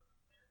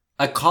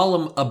 A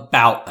column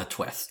about a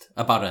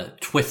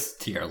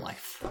twist to your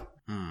life.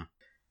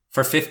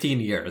 For 15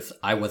 years,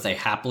 I was a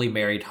happily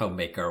married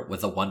homemaker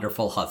with a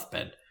wonderful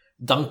husband.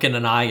 Duncan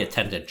and I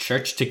attended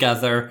church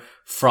together,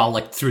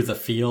 frolicked through the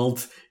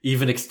fields,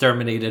 even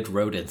exterminated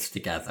rodents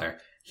together.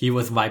 He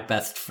was my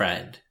best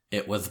friend.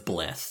 It was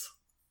bliss.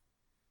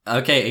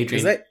 Okay,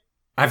 Adrian,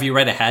 have you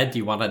read ahead? Do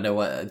you want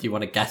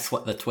to guess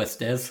what the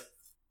twist is?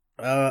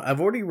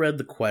 I've already read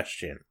the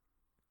question.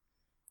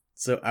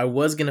 So I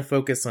was going to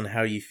focus on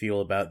how you feel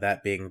about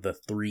that being the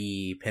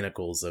 3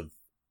 pinnacles of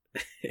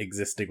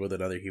existing with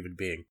another human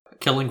being.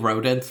 Killing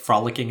rodents,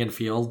 frolicking in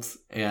fields,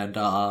 and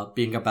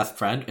being a best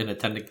friend and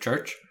attending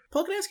church.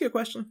 Paul, can I ask you a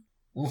question?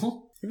 Mm-hmm.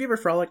 Have you ever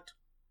frolicked?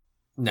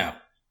 No.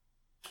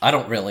 I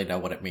don't really know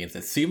what it means.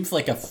 It seems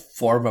like a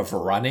form of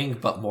running,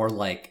 but more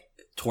like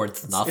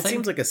towards nothing. It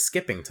seems like a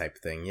skipping type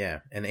thing, yeah.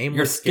 An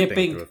aimless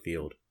skipping through a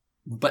field.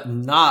 But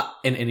not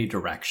in any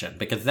direction,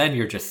 because then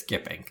you're just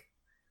skipping.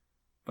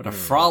 But a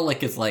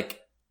frolic is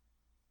like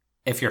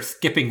if you're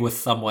skipping with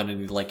someone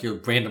and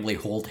you randomly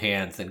hold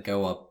hands and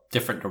go a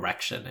different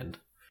direction. And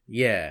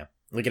yeah,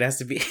 like it has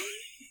to be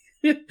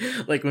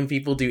like when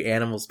people do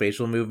animal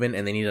spatial movement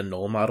and they need a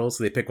null model,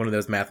 so they pick one of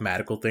those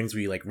mathematical things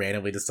where you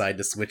randomly decide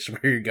to switch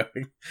where you're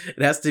going.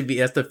 It has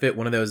to fit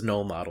one of those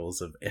null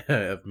models of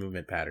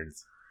movement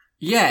patterns.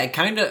 Yeah, it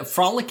kind of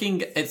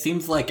frolicking. It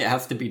seems like it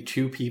has to be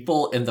 2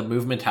 people, and the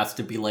movement has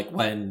to be like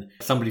when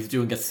somebody's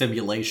doing a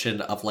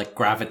simulation of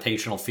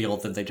gravitational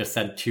fields, and they just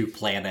send 2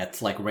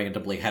 planets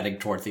randomly heading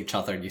towards each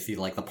other, and you see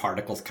the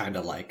particles kind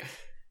of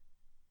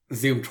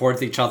zoom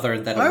towards each other,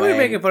 and then why are we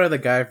making fun of the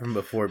guy from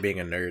before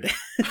being a nerd?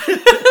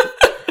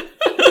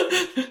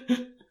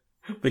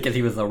 Because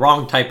he was the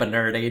wrong type of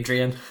nerd,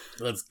 Adrian.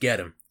 Let's get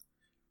him.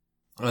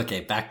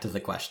 Okay, back to the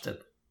question.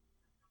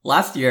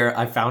 Last year,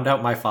 I found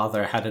out my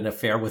father had an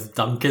affair with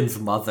Duncan's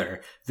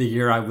mother the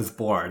year I was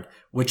born,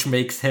 which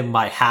makes him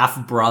my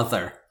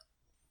half-brother.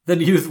 The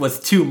news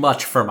was too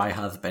much for my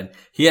husband.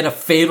 He had a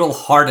fatal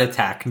heart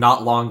attack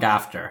not long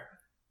after.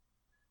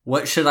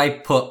 What should I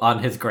put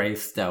on his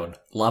gravestone?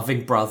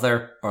 Loving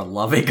brother or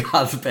loving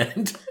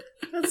husband?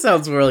 That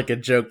sounds more like a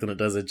joke than it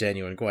does a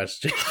genuine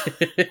question.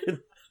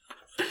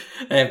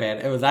 Hey man,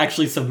 it was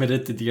actually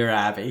submitted to Dear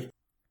Abby.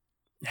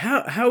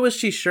 How was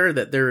she sure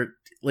that they're...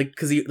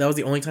 because that was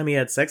the only time he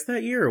had sex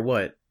that year, or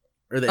what?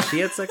 Or that she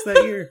had sex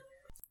that year?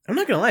 I'm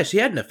not gonna lie, she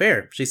had an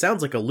affair. She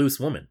sounds like a loose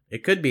woman.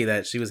 It could be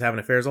that she was having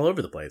affairs all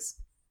over the place.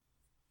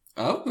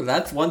 Oh,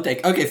 that's one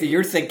take. Okay, so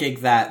you're thinking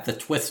that the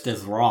twist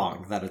is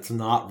wrong, that it's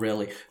not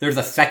really... There's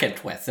a second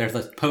twist. There's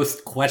a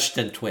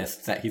post-question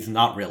twist that he's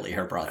not really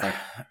her brother.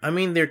 I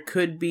mean, there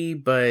could be,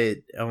 but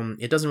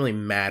it doesn't really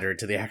matter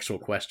to the actual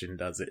question,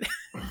 does it?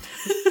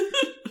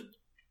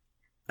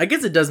 I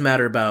guess it does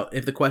matter about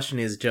if the question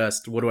is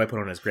just, what do I put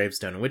on his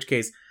gravestone? In which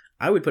case,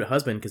 I would put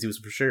husband because he was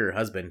for sure her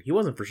husband. He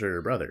wasn't for sure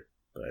her brother.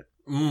 But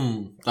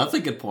that's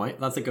a good point.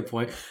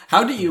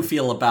 How do you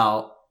feel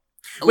about...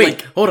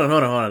 Wait, hold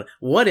on.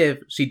 What if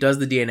she does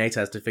the DNA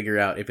test to figure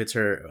out if it's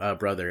her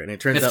brother, and it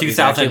turns out it's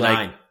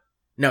 2009?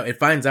 It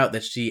finds out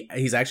that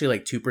he's actually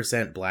like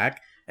 2%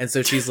 black, and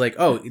so she's like,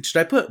 "Oh, should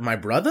I put my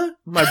brother,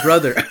 or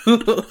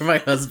my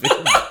husband?"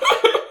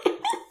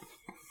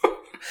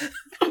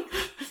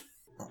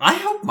 I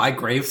hope my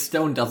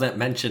gravestone doesn't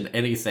mention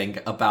anything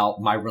about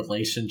my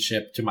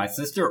relationship to my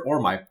sister or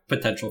my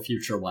potential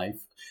future wife.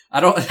 I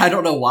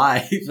don't know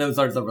why those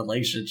are the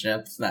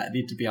relationships that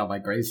need to be on my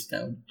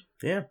gravestone.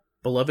 Yeah.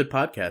 Beloved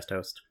podcast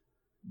host.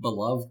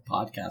 Beloved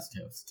podcast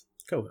host.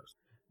 Co-host.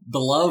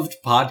 Beloved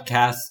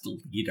podcast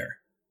leader.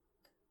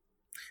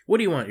 What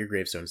do you want your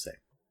gravestone to say?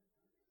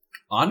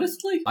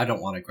 Honestly, I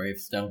don't want a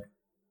gravestone.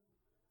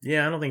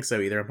 Yeah, I don't think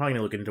so either. I'm probably going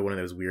to look into one of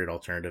those weird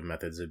alternative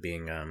methods of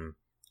being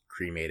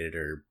cremated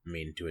or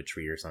made into a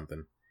tree or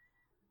something.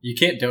 You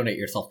can't donate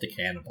yourself to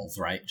cannibals,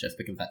 right? Just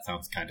because that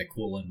sounds kind of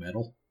cool and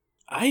metal.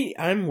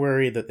 I'm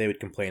worried that they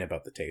would complain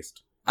about the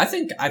taste. I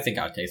think I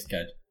would taste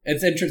good.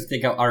 It's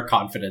interesting how our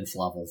confidence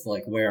levels,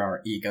 like where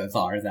our egos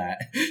are, that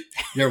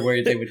you're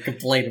worried they would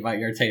complain about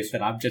your taste,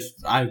 and I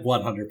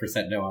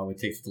 100% know I would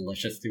taste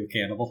delicious to a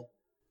cannibal.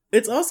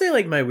 It's also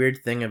like my weird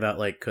thing about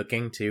like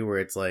cooking too, where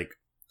it's like,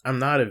 I'm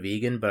not a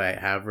vegan, but I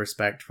have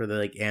respect for the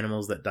like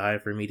animals that die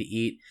for me to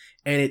eat.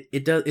 And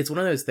it's one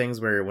of those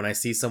things where when I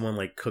see someone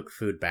like cook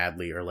food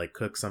badly or like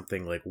cook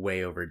something like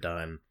way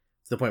overdone,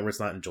 the point where it's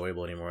not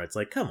enjoyable anymore, it's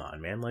like, come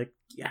on, man, like,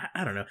 yeah,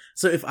 I don't know.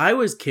 So if I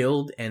was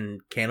killed and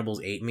cannibals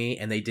ate me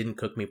and they didn't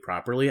cook me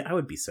properly, I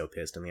would be so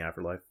pissed in the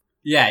afterlife.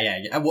 Yeah.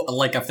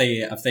 Like if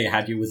they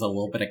had you with a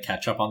little bit of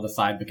ketchup on the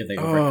side because they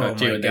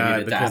overcooked you and they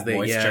needed to add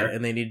moisture. Yeah,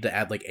 and they needed to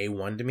add like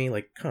A1 to me,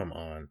 like, come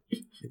on.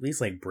 At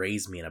least like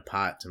braise me in a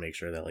pot to make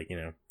sure that, like, you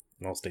know,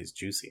 it all stays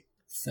juicy.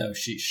 So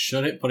she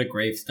shouldn't put a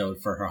gravestone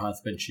for her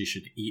husband. She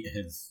should eat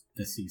his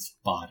deceased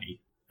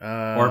body.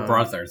 Or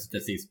brother's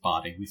deceased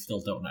body. We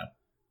still don't know.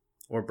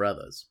 Or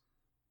brothers.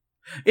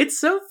 It's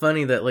so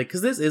funny that, like,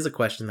 because this is a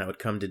question that would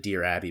come to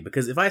Dear Abby,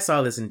 because if I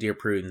saw this in Dear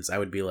Prudence, I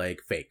would be like,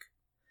 fake.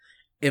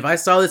 If I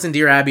saw this in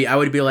Dear Abby, I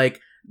would be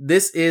like,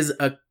 this is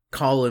a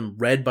column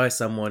read by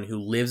someone who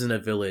lives in a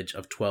village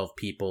of 12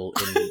 people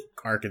in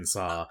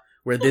Arkansas,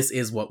 where this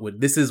is what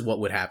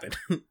would happen.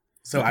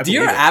 So I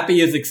Dear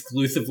Abby is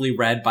exclusively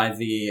read by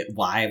the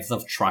wives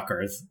of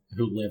truckers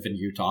who live in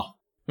Utah.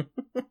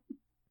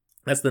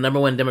 That's the number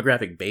one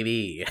demographic,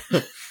 baby.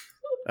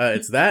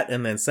 It's that,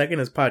 and then second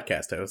is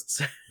podcast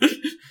hosts.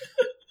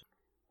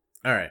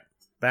 All right,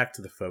 back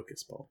to the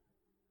focus, Paul.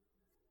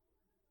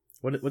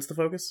 What's the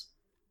focus?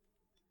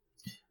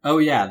 Oh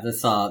yeah,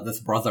 this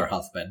brother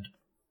husband.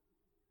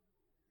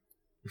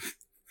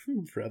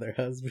 Brother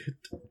husband.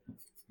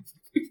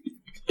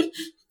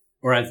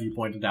 Or as you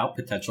pointed out,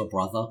 potential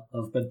brother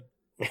husband.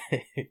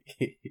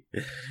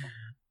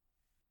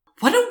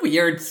 What a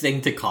weird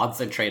thing to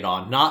concentrate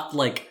on. Not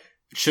like,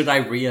 should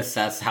I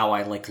reassess how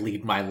I like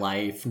lead my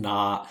life?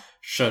 Not,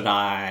 should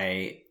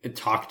I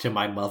talk to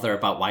my mother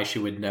about why she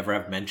would never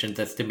have mentioned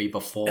this to me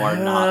before?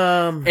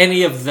 Not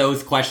any of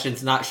those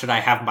questions. Not, should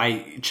I have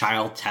my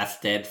child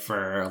tested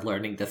for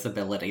learning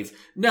disabilities?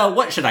 No,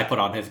 what should I put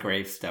on his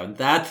gravestone?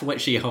 That's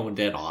what she honed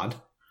in on.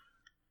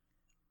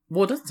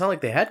 Well, it doesn't sound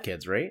like they had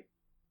kids, right?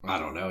 I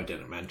don't know, it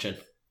didn't mention.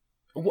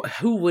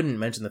 Who wouldn't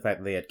mention the fact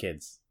that they had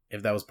kids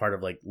if that was part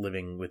of like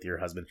living with your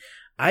husband?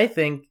 I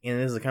think, and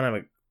this is a kind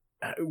of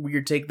a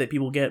weird take that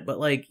people get, but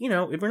like, you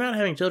know, if we're not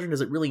having children,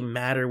 does it really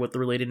matter what the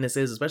relatedness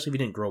is? Especially if you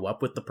didn't grow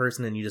up with the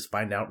person and you just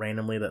find out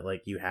randomly that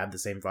like you have the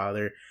same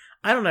father.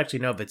 I don't actually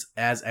know if it's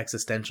as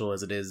existential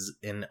as it is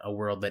in a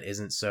world that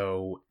isn't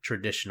so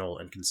traditional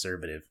and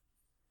conservative.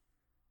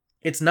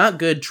 It's not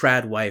good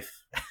trad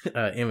wife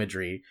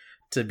imagery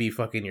to be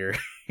fucking your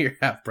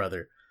half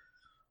brother.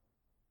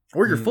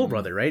 Or your full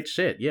brother, right?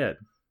 Shit, yeah.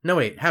 No,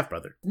 wait, half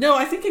brother. No,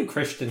 I think in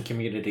Christian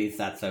communities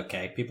that's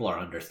okay. People are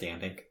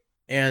understanding.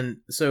 And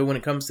so when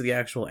it comes to the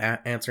actual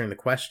answering the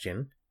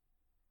question,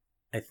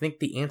 I think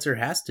the answer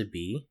has to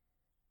be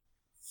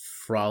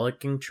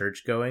frolicking,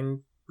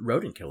 church-going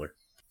rodent killer.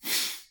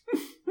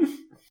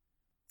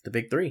 The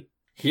big three.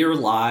 Here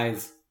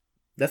lies.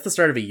 That's the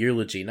start of a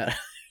eulogy, not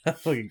a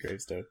fucking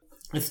gravestone.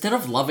 Instead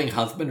of loving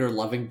husband or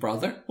loving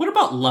brother, what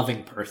about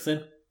loving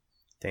person?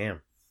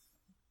 Damn.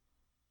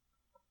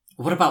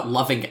 What about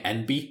loving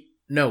envy?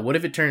 No, what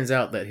if it turns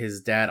out that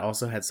his dad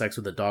also had sex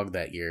with a dog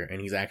that year, and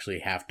he's actually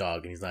half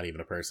dog, and he's not even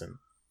a person?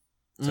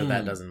 So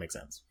that doesn't make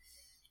sense.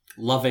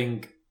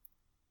 Loving...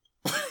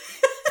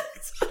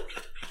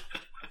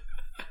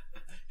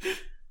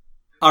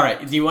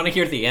 Alright, do you want to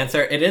hear the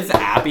answer? It is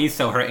Abby,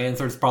 so her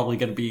answer is probably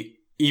going to be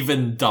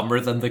even dumber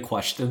than the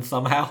question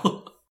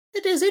somehow.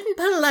 it is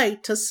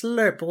impolite to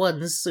slurp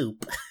one's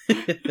soup.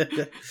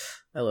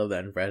 I love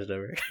that impression of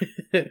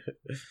her.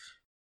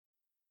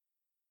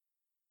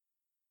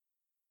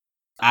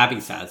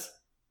 Abby says,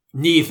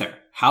 neither.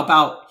 How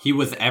about he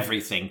was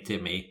everything to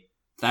me?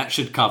 That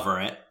should cover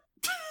it.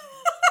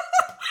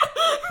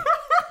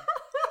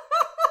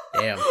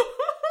 Damn.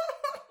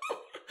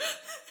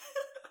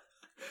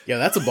 Yo,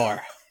 that's a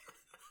bar.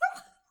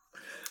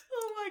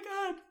 Oh my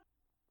god.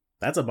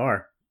 That's a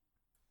bar.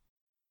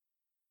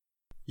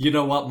 You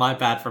know what? My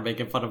bad for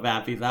making fun of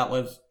Abby.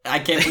 I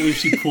can't believe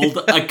she pulled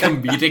a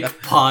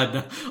comedic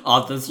pun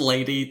on this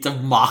lady to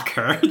mock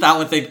her. That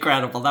was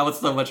incredible. That was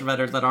so much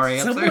better than our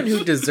answer. Someone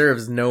who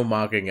deserves no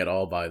mocking at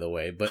all, by the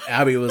way. But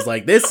Abby was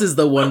like, this is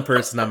the one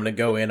person I'm going to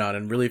go in on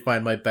and really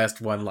find my best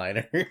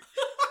one-liner.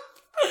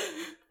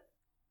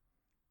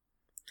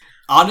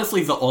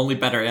 Honestly, the only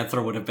better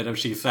answer would have been if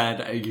she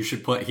said, you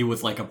should put, he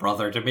was like a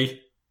brother to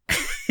me.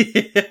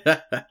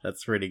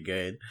 That's pretty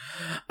good.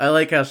 I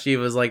like how she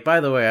was like, by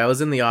the way, I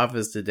was in the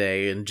office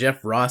today and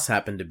Jeff Ross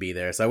happened to be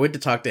there, so I went to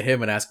talk to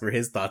him and ask for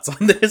his thoughts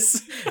on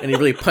this, and he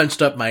really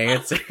punched up my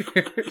answer.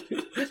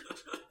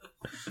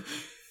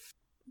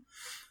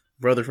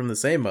 Brother from the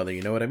same mother,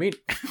 you know what I mean?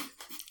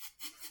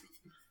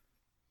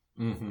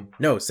 Mm-hmm.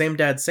 No, same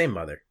dad, same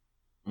mother.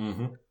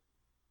 Mm-hmm.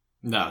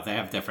 No, they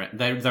have different,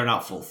 they're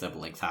not full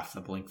siblings, half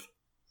siblings.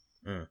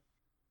 Mm.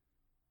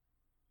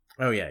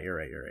 Oh yeah, you're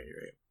right.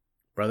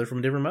 Brother from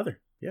a different mother,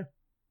 yeah.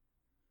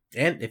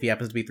 And if he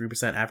happens to be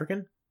 3%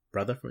 African,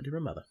 brother from a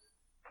different mother.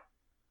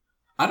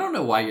 I don't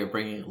know why you're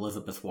bringing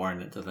Elizabeth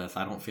Warren into this.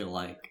 I don't feel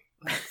like...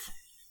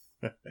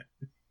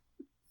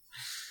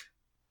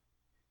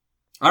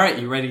 Alright,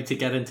 you ready to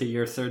get into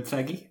your third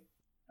seggy?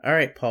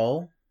 Alright,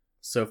 Paul.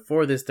 So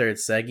for this third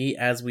seggy,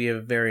 as we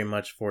have very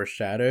much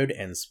foreshadowed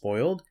and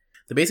spoiled,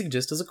 the basic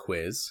gist is a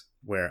quiz,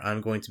 where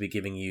I'm going to be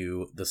giving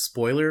you the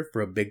spoiler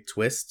for a big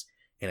twist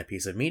in a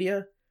piece of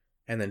media,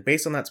 and then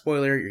based on that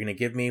spoiler, you're going to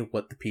give me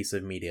what the piece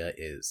of media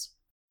is.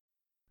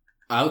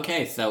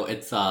 Okay, so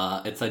it's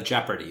a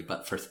Jeopardy,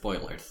 but for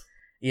spoilers.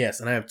 Yes,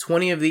 and I have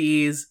 20 of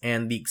these,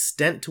 and the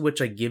extent to which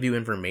I give you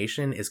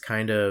information is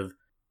kind of,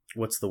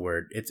 what's the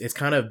word? It's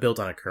kind of built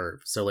on a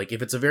curve. So, like,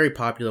 if it's a very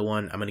popular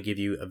one, I'm going to give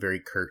you a very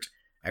curt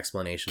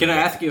explanation. Can I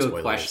ask you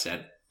a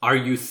question? Are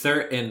you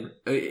certain,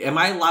 am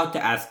I allowed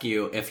to ask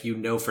you if you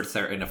know for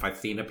certain if I've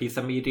seen a piece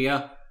of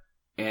media?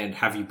 And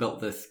have you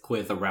built this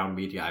quiz around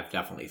media I've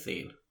definitely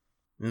seen?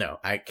 No,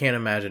 I can't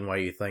imagine why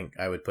you think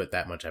I would put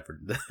that much effort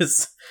into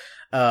this.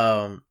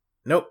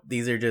 Nope,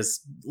 these are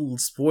just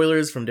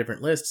spoilers from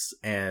different lists,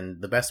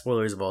 and the best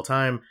spoilers of all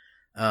time.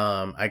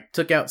 I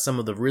took out some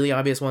of the really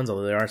obvious ones,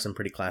 although there are some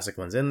pretty classic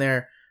ones in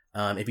there.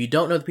 If you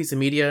don't know the piece of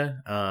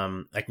media,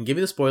 I can give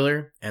you the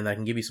spoiler, and I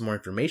can give you some more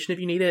information if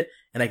you need it,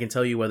 and I can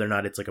tell you whether or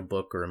not it's like a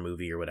book or a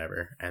movie or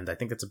whatever, and I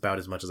think that's about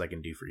as much as I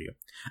can do for you.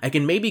 I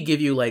can maybe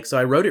give you, like, so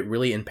I wrote it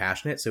really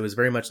impassionate, so it was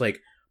very much like,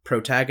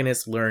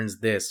 protagonist learns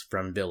this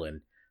from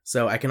villain.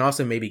 So I can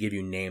also maybe give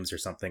you names or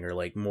something, or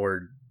like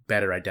more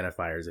better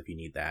identifiers if you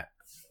need that.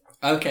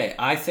 Okay,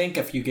 I think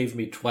if you gave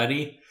me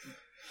 20,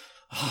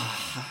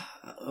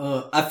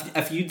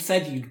 if you'd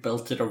said you'd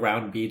built it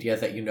around media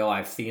that you know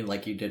I've seen,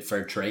 like you did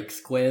for Drake's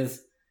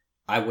quiz,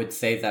 I would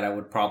say that I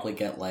would probably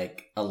get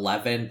like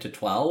 11 to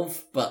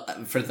 12.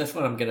 But for this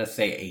one, I'm gonna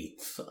say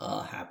 8.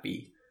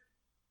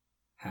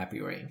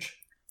 Happy range.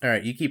 All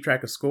right, you keep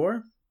track of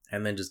score,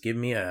 and then just give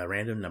me a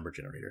random number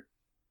generator.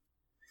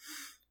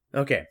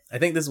 Okay, I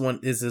think this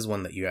is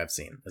one that you have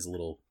seen as a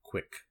little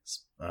quick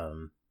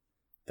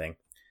thing.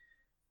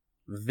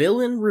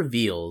 Villain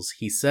reveals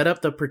he set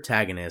up the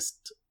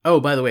protagonist. Oh,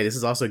 by the way, this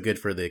is also good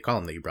for the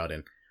column that you brought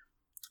in.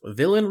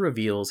 Villain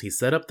reveals he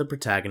set up the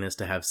protagonist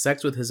to have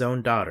sex with his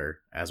own daughter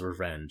as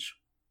revenge.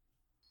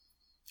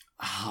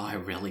 Oh, I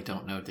really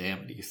don't know,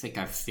 damn. Do you think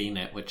I've seen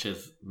it, which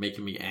is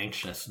making me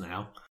anxious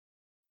now?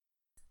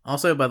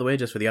 Also, by the way,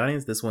 just for the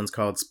audience, this one's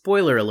called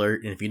Spoiler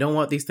Alert, and if you don't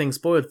want these things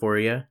spoiled for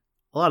you,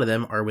 a lot of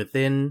them are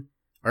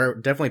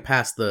definitely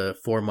past the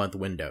 4-month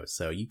window,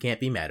 so you can't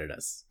be mad at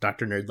us.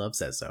 Dr. Nerdlove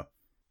says so.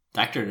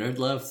 Dr.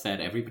 Nerdlove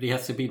said everybody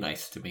has to be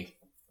nice to me.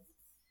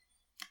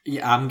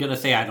 Yeah, I'm gonna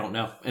say I don't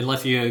know.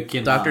 Unless you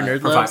can... Dr.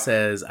 Nerdlove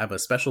says, I'm a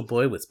special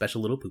boy with special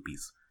little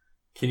poopies.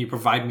 Can you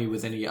provide me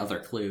with any other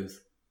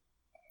clues?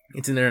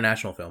 It's an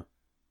international film.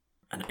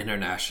 An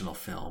international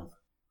film.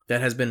 That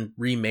has been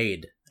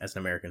remade as an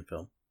American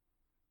film.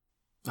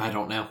 I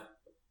don't know.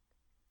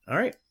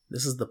 Alright.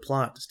 This is the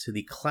plot to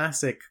the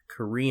classic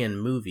Korean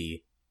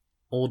movie,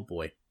 Old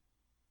Boy.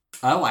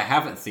 Oh, I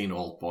haven't seen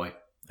Old Boy.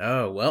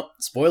 Oh, well,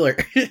 spoiler.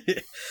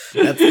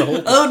 That's the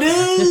whole plot.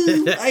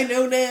 Oh no! I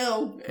know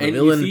now! And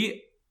villain... you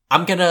see,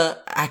 I'm gonna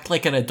act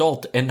like an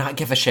adult and not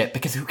give a shit,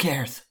 because who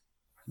cares?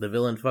 The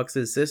villain fucks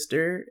his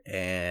sister,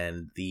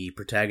 and the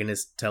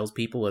protagonist tells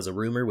people as a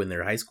rumor when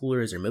they're high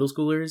schoolers or middle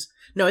schoolers.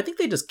 No, I think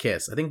they just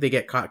kiss. I think they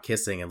get caught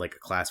kissing in like a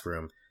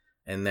classroom.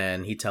 And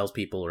then he tells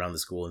people around the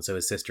school, and so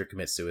his sister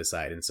commits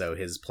suicide, and so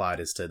his plot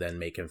is to then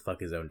make him fuck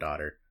his own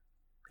daughter.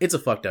 It's a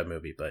fucked up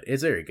movie, but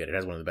it's very good. It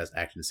has one of the best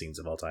action scenes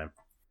of all time.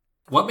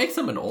 What makes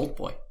him an old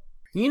boy?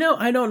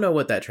 I don't know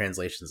what that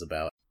translation's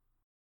about.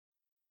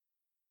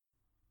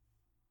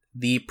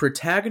 The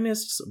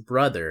protagonist's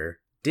brother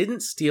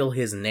didn't steal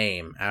his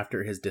name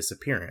after his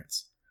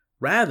disappearance.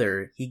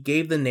 Rather, he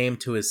gave the name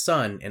to his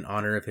son in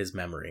honor of his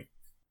memory.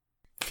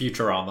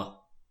 Futurama.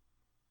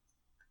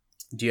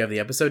 Do you have the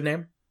episode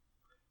name?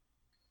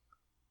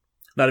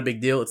 Not a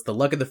big deal. It's The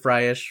Luck of the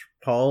Fryrish.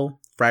 Paul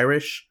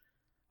Fryrish.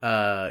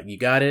 You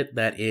got it.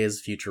 That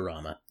is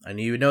Futurama. I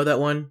knew you would know that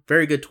one.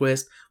 Very good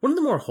twist. One of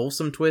the more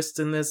wholesome twists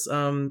in this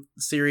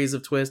series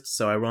of twists,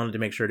 so I wanted to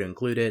make sure to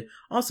include it.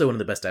 Also one of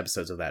the best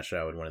episodes of that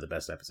show and one of the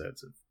best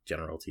episodes of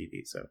general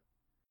TV, so.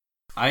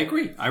 I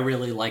agree. I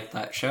really like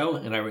that show,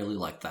 and I really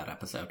like that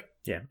episode.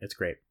 Yeah, it's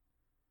great.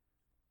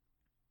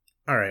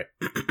 Alright.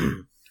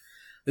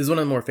 This is one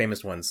of the more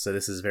famous ones, so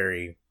this is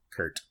very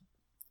curt.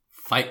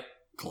 Fight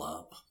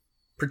Club.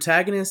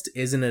 Protagonist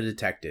isn't a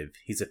detective.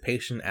 He's a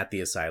patient at the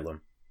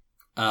asylum.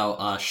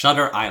 Oh,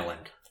 Shutter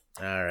Island.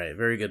 Alright,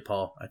 very good,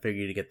 Paul. I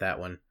figured you'd get that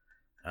one.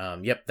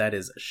 Yep, that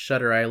is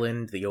Shutter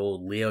Island, the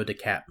old Leo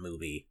DeCap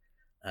movie.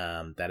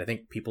 That I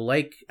think people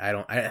like.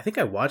 I think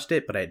I watched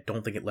it, but I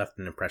don't think it left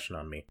an impression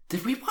on me.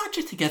 Did we watch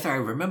it together? I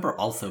remember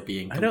also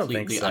being completely unimpressed. I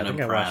don't think so. unimpressed. I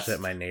think I watched it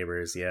at my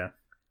neighbor's, yeah.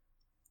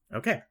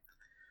 Okay.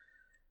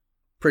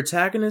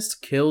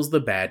 Protagonist kills the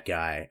bad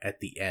guy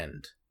at the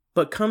end,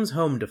 but comes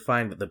home to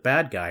find that the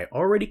bad guy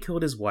already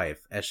killed his wife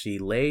as she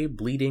lay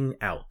bleeding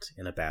out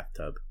in a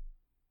bathtub.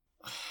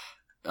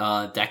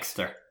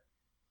 Dexter.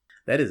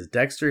 That is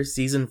Dexter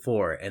Season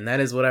 4, and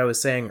that is what I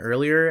was saying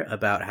earlier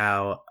about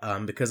how,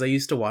 because I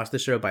used to watch the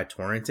show by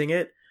torrenting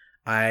it,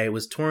 I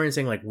was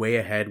torrenting like way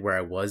ahead where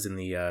I was in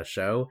the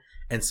show,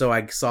 and so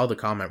I saw the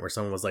comment where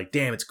someone was like,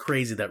 damn, it's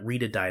crazy that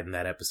Rita died in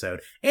that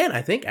episode. And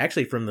I think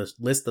actually from the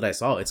list that I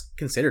saw, it's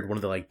considered one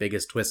of the like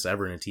biggest twists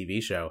ever in a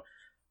TV show.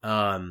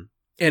 And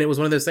it was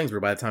one of those things where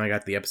by the time I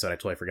got to the episode, I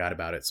totally forgot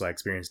about it, so I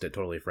experienced it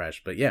totally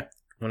fresh. But yeah,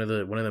 one of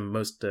the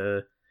most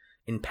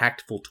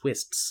impactful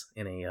twists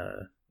in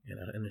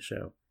a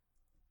show.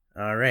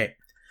 All right,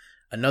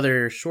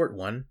 another short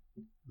one.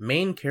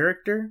 Main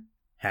character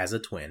has a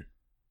twin.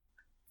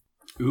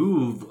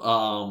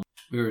 Ooh,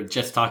 we were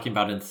just talking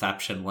about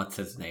Inception. What's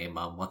his name?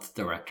 What's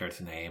the director's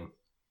name?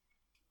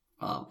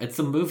 It's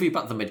a movie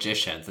about the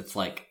magicians. It's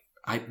like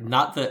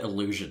not the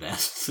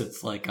illusionists.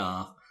 It's like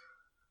oh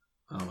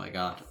my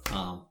god.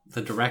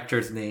 The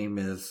director's name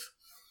is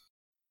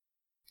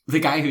the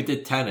guy who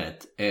did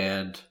Tenet.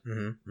 And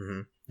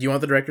do you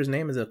want the director's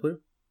name as a clue?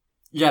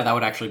 Yeah, that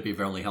would actually be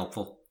really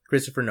helpful.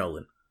 Christopher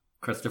Nolan.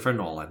 Christopher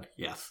Nolan,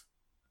 yes.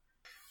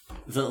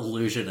 The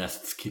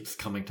Illusionists keeps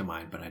coming to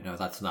mind, but I know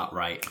that's not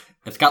right.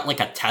 It's got like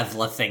a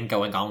Tesla thing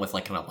going on with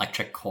like an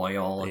electric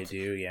coil. They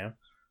do, yeah.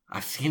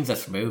 I've seen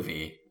this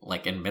movie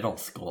like in middle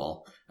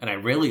school, and I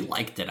really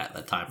liked it at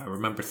the time. I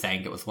remember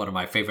saying it was one of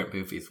my favorite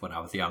movies when I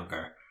was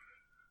younger.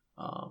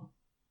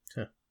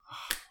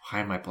 Why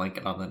am I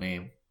blanking on the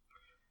name?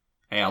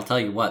 Hey, I'll tell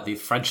you what,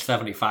 these French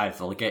 75s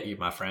will get you,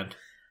 my friend.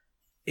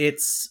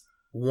 It's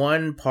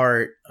one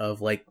part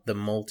of like the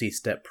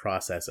multi-step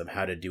process of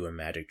how to do a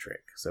magic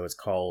trick. So it's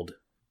called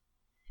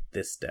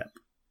this step.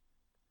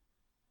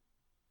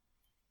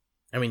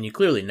 I mean, you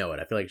clearly know it.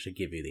 I feel like I should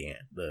give you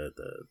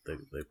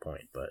the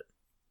point, but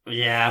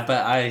yeah,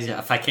 but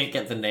if I can't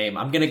get the name,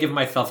 I'm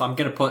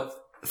gonna put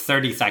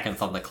 30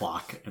 seconds on the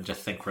clock and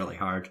just think really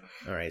hard.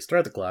 All right,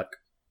 start the clock.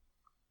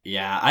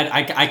 Yeah,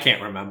 I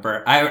can't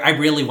remember. I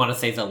really want to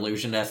say The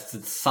Illusionists.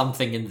 It's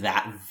something in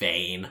that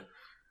vein.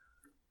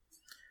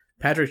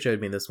 Patrick showed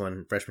me this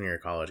one freshman year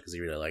of college because he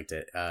really liked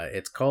it.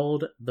 It's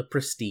called The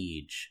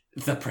Prestige.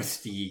 The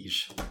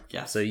Prestige,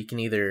 yeah. So you can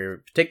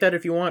either take that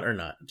if you want or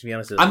not. To be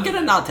honest, I'm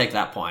gonna not take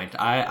that point.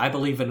 I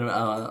believe in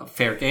a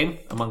fair game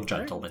among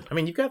gentlemen. Right. I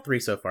mean, you've got 3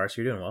 so far,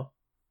 so you're doing well.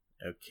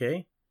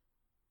 Okay.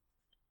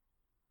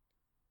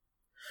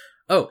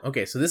 Oh,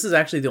 okay. So this is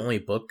actually the only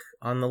book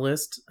on the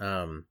list.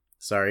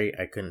 Sorry,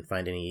 I couldn't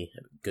find any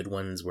good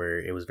ones where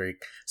it was very...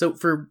 So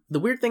for the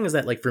weird thing is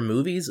that like for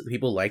movies,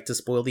 people like to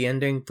spoil the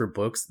ending. For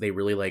books, they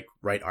really like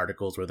write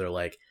articles where they're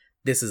like,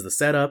 this is the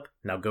setup,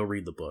 now go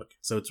read the book.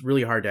 So it's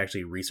really hard to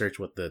actually research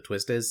what the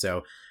twist is.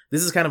 So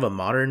this is kind of a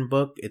modern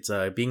book. It's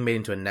being made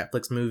into a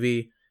Netflix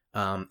movie.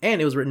 And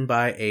it was written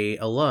by a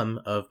alum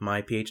of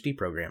my PhD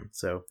program.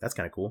 So that's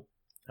kind of cool.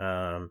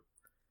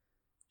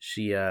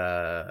 She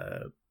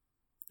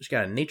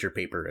got a Nature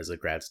paper as a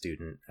grad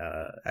student.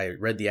 I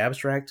read the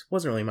abstract.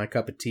 Wasn't really my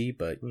cup of tea,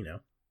 but, you know.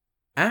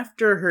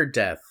 After her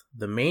death,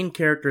 the main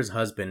character's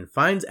husband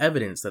finds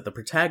evidence that the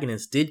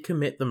protagonist did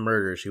commit the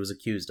murder she was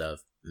accused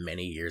of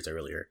many years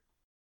earlier.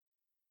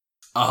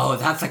 Oh,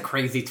 that's a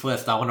crazy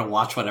twist. I want to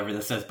watch whatever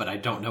this is, but I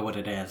don't know what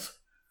it is.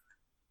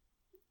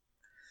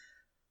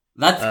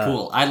 That's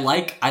cool. I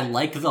like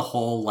the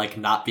whole, like,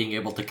 not being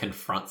able to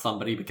confront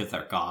somebody because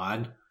they're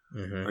gone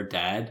or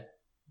dead.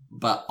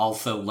 But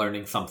also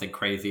learning something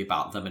crazy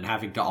about them and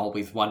having to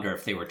always wonder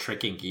if they were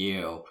tricking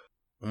you.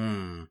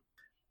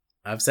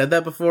 I've said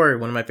that before.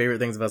 One of my favorite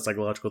things about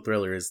psychological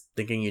thriller is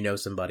thinking you know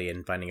somebody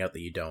and finding out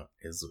that you don't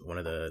is one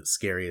of the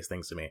scariest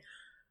things to me.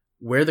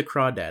 Where the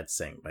Crawdads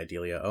Sing by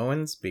Delia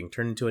Owens, being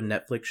turned into a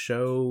Netflix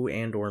show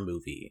and or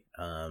movie.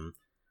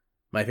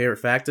 My favorite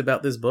fact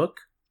about this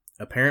book,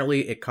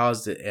 apparently it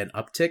caused an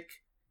uptick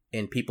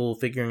in people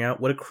figuring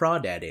out what a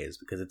crawdad is,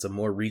 because it's a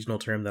more regional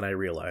term than I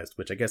realized,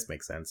 which I guess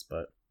makes sense,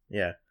 but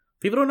yeah.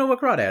 People don't know what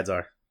crawdads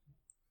are.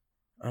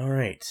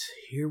 Alright,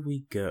 here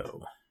we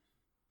go.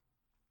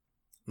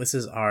 This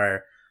is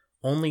our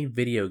only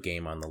video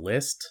game on the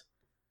list.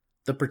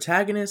 The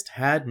protagonist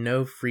had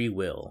no free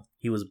will.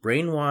 He was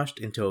brainwashed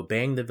into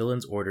obeying the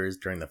villain's orders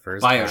during the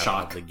first half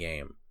of the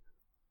game.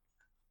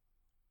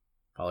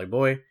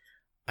 Polyboy,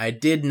 I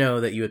did know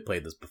that you had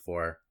played this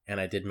before,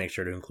 and I did make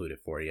sure to include it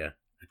for you.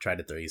 I tried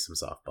to throw you some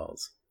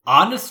softballs.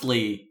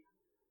 Honestly,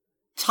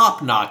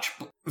 top-notch.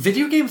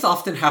 Video games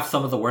often have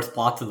some of the worst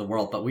plots in the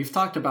world, but we've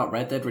talked about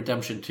Red Dead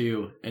Redemption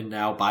 2 and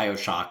now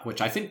BioShock,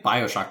 which I think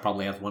BioShock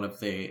probably has one of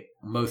the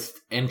most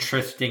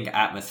interesting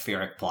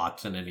atmospheric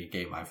plots in any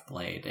game I've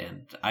played,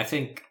 and I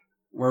think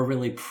we're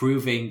really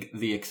proving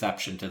the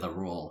exception to the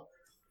rule.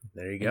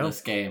 There you go. In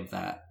this game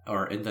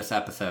or in this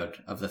episode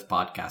of this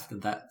podcast,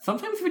 and that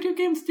sometimes video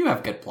games do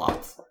have good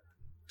plots.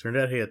 Turned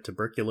out he had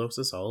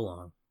tuberculosis all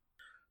along.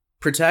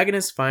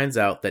 Protagonist finds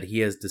out that he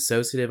has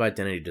dissociative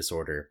identity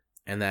disorder,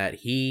 and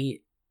that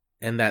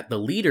the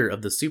leader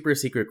of the super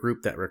secret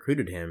group that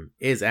recruited him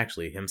is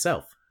actually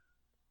himself.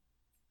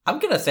 I'm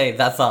gonna say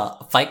that's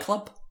a Fight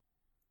Club.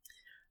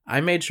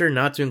 I made sure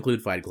not to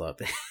include Fight Club.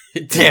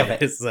 Damn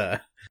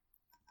it.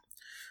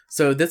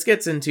 So this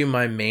gets into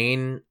my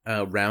main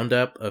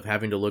roundup of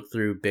having to look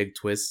through big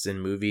twists in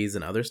movies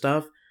and other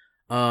stuff.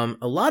 A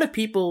lot of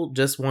people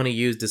just want to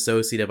use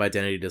dissociative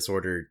identity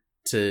disorder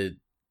to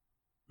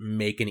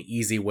make an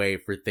easy way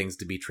for things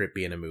to be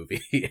trippy in a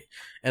movie.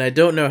 And I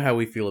don't know how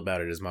we feel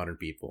about it as modern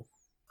people.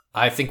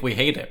 I think we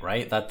hate it,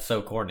 right? That's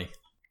so corny.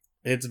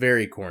 It's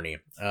very corny.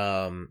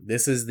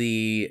 This is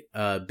the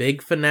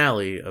big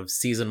finale of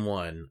season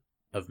 1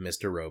 of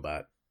Mr.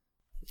 Robot.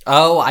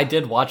 Oh, I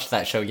did watch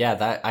that show.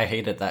 Yeah, I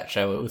hated that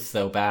show. It was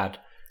so bad.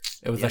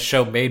 It was a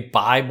show made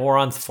by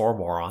morons for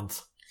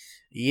morons.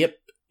 Yep.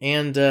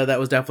 And that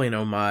was definitely an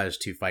homage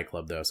to Fight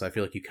Club, though, so I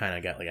feel like you kind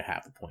of got like a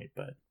half a point,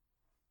 but...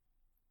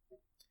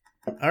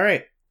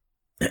 Alright.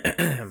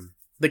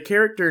 The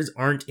characters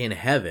aren't in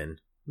heaven.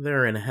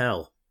 They're in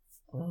hell.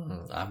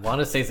 I want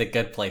to say The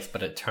Good Place,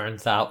 but it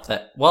turns out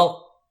that...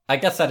 Well, I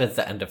guess that is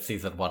the end of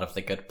season 1 of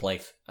The Good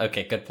Place.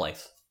 Okay, Good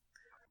Place.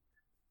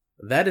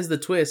 That is the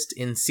twist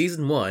in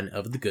season 1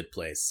 of The Good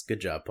Place. Good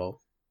job,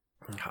 Paul.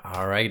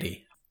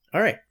 Alrighty.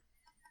 Alright.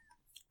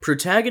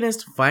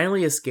 Protagonist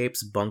finally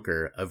escapes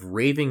bunker of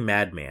raving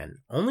madman,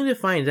 only to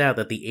find out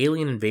that the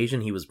alien invasion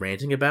he was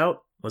ranting about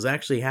was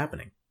actually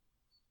happening.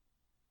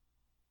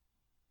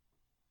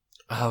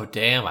 Oh,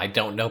 damn, I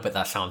don't know, but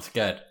that sounds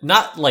good.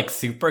 Not, like,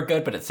 super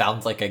good, but it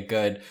sounds like a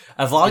good...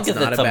 As long as it's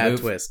not a bad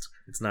twist.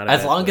 It's not a bad twist.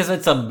 As long as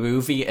it's a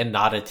movie and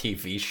not a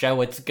TV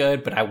show, it's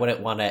good, but I wouldn't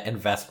want to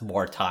invest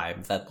more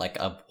time than, like,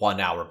 a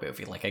 1-hour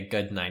movie, like a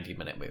good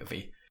 90-minute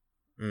movie.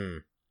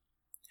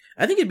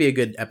 I think it'd be a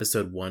good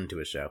episode 1 to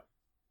a show.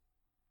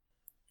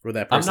 Where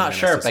that I'm not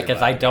sure,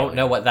 because I don't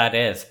know what that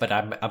is, but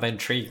I'm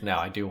intrigued now.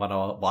 I do want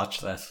to watch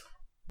this.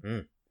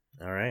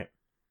 Alright.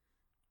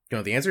 Do you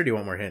want the answer, or do you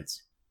want more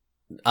hints?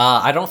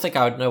 I don't think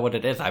I would know what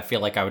it is. I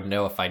feel like I would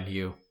know if I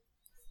knew.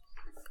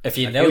 If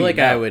you know,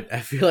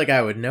 I feel like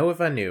I would know if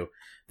I knew.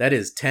 That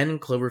is 10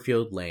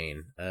 Cloverfield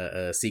Lane,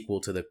 a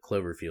sequel to the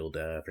Cloverfield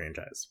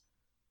franchise.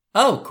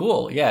 Oh,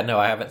 cool. Yeah, no,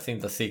 I haven't seen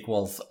the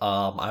sequels.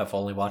 I've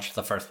only watched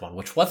the first one,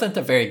 which wasn't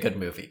a very good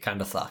movie.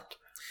 Kind of sucked.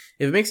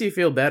 If it makes you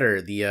feel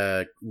better,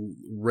 the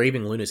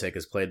raving lunatic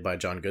is played by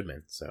John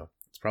Goodman, so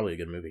it's probably a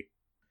good movie.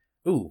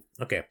 Ooh,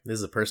 okay. This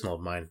is a personal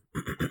of mine.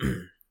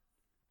 Here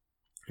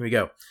we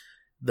go.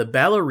 The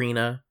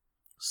ballerina,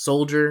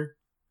 soldier,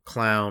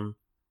 clown,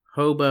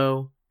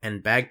 hobo,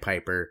 and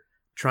bagpiper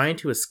trying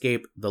to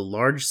escape the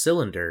large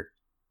cylinder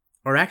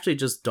are actually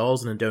just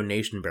dolls in a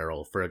donation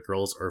barrel for a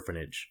girl's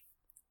orphanage.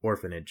 Oh,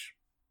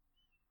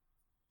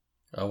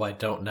 I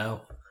don't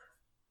know.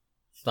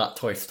 It's not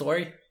Toy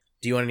Story?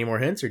 Do you want any more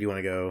hints, or do you want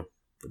to go?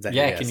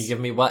 Yeah, can you give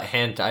me what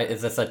hint?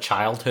 Is this a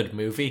childhood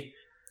movie?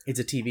 It's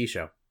a TV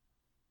show.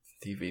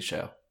 TV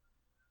show.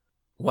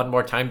 One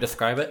more time,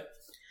 describe it.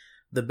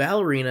 The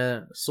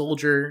ballerina,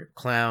 soldier,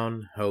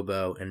 clown,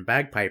 hobo, and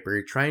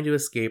bagpiper trying to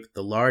escape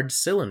the large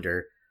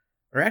cylinder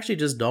are actually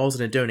just dolls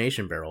in a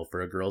donation barrel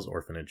for a girl's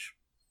orphanage.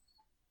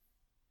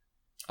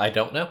 I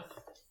don't know.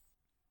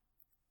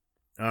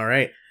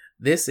 Alright,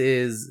 this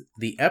is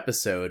the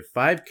episode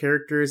 5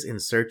 Characters in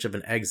Search of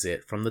an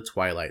Exit from the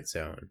Twilight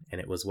Zone,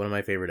 and it was one of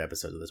my favorite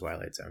episodes of the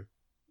Twilight Zone.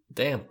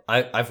 Damn,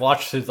 I've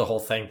watched through the whole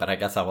thing, but I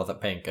guess I wasn't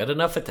paying good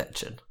enough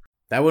attention.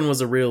 That one was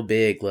a real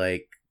big,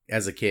 like,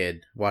 as a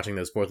kid, watching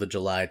those 4th of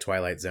July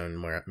Twilight Zone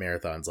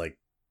marathons, like,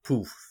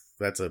 poof,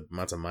 that's a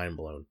mind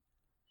blown.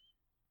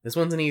 This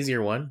one's an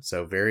easier one,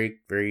 so very,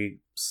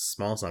 very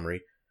small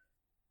summary.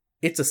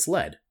 It's a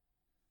sled.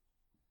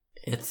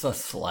 It's a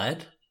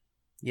sled?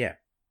 Yeah.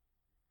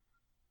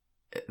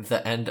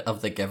 The End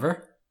of the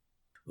Giver?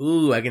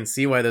 Ooh, I can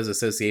see why those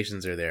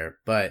associations are there,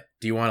 but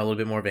do you want a little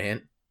bit more of a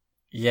hint?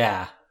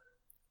 Yeah.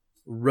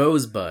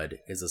 Rosebud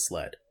is a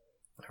sled.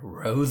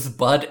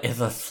 Rosebud is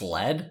a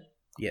sled?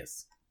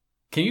 Yes.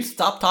 Can you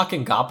stop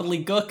talking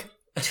gobbledygook?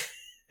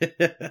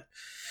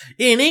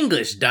 In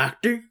English,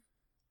 doctor.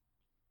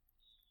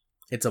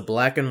 It's a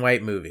black and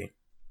white movie.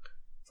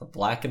 It's a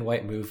black and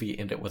white movie,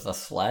 and it was a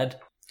sled?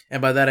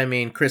 And by that I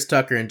mean Chris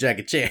Tucker and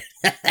Jackie Chan.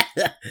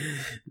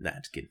 Nah,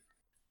 just kidding.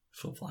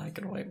 It's a black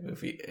and white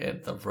movie,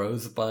 and the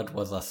Rosebud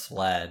was a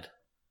sled.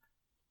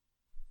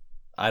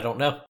 I don't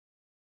know.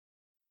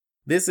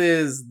 This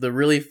is the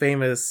really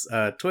famous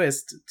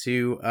twist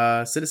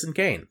to Citizen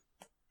Kane.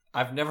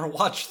 I've never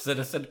watched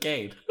Citizen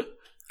Kane.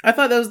 I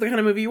thought that was the kind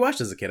of movie you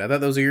watched as a kid. I thought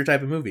those were your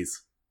type of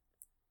movies.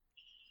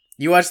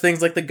 You watch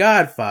things like The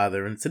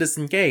Godfather and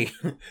Citizen Kane.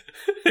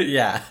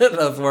 Yeah,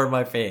 those were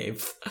my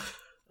faves.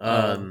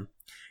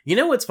 You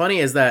know what's funny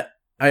is that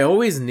I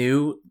always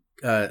knew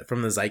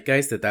from the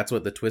zeitgeist that that's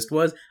what the twist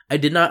was. I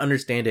did not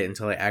understand it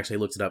until I actually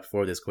looked it up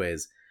for this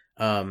quiz.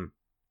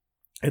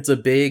 It's a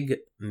big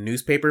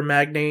newspaper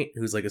magnate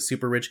who's like a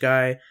super rich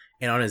guy,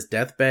 and on his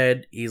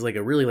deathbed, he's like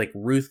a really like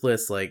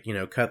ruthless, like, you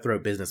know,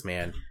 cutthroat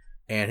businessman,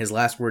 and his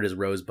last word is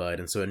Rosebud.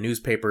 And so a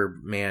newspaper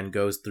man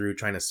goes through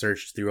trying to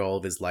search through all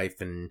of his life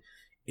and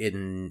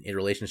in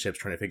relationships,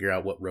 trying to figure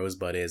out what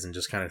Rosebud is and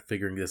just kind of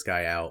figuring this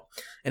guy out.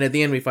 And at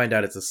the end, we find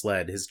out it's a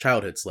sled, his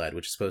childhood sled,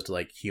 which is supposed to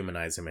like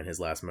humanize him in his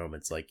last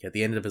moments. Like at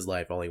the end of his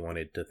life, all he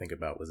wanted to think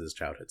about was his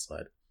childhood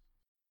sled.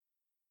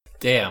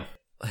 Damn.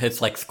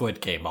 It's like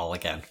Squid Game all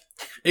again.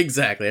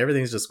 Exactly.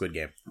 Everything's just Squid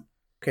Game.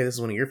 Okay, this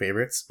is one of your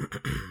favorites.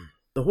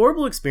 The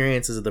horrible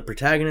experiences of the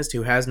protagonist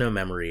who has no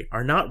memory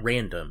are not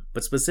random,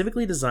 but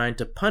specifically designed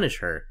to punish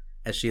her,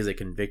 as she is a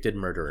convicted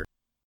murderer.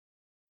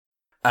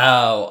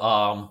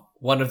 Oh,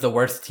 one of the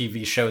worst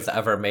TV shows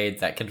ever made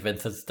that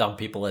convinces dumb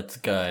people it's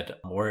good.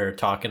 We're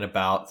talking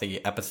about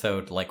the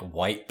episode, like,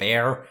 White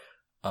Bear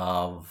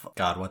of,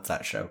 God, what's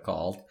that show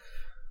called?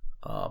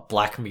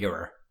 Black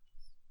Mirror.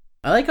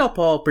 I like how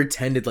Paul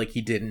pretended like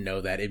he didn't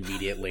know that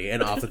immediately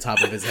and off the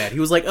top of his head. He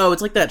was like, oh,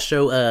 it's like that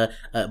show,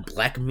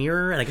 Black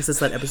Mirror, and I guess it's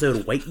that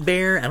episode White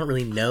Bear. I don't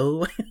really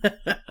know.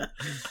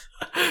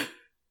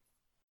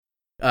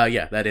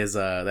 Yeah, that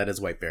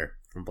is White Bear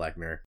from Black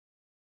Mirror.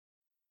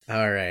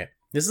 All right.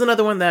 This is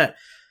another one that,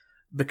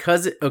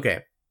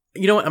 okay,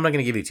 you know what? I'm not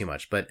going to give you too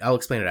much, but I'll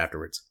explain it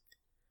afterwards.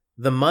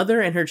 The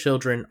mother and her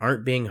children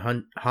aren't being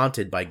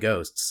haunted by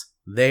ghosts.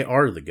 They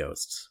are the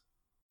ghosts.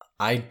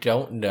 I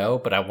don't know,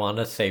 but I want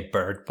to say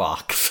Bird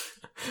Box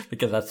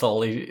because that's the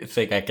only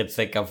thing I can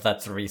think of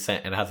that's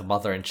recent and has a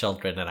mother and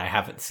children and I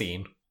haven't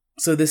seen.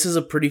 So this is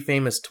a pretty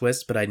famous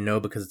twist, but I know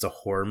because it's a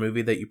horror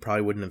movie that you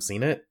probably wouldn't have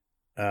seen it.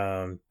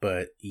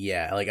 But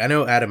yeah, like I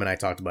know Adam and I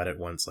talked about it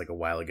once, like a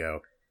while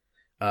ago.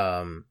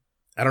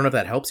 I don't know if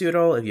that helps you at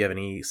all, if you have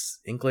any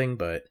inkling,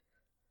 but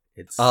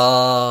it's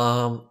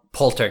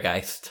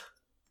Poltergeist.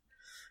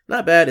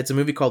 Not bad. It's a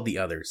movie called The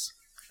Others.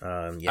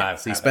 Yeah,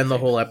 so you spend the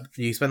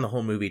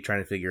whole movie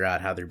trying to figure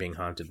out how they're being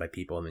haunted by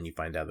people, and then you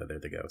find out that they're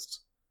the ghosts.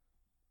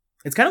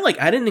 It's kind of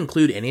like, I didn't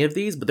include any of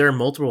these, but there are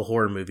multiple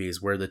horror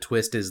movies where the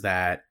twist is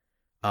that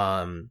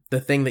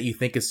the thing that you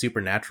think is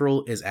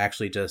supernatural is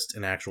actually just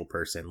an actual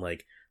person.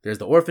 Like, there's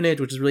The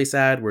Orphanage, which is really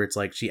sad, where it's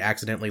like she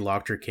accidentally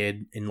locked her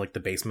kid in like the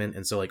basement,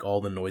 and so like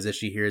all the noises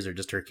she hears are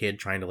just her kid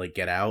trying to like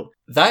get out.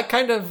 That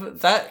kind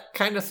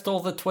of stole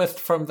the twist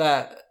from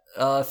that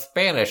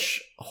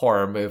Spanish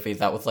horror movie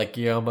that was like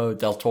Guillermo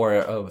del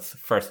Toro's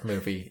first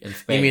movie in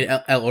Spain. You mean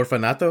El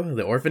Orfanato,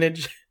 The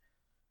Orphanage?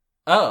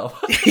 Oh.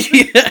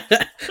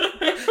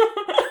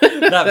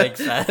 That makes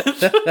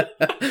sense.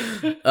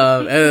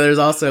 And there's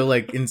also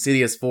like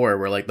Insidious 4,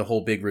 where like the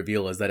whole big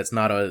reveal is that it's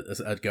not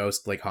a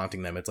ghost like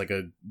haunting them. It's like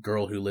a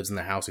girl who lives in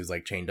the house who's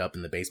like chained up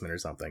in the basement or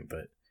something.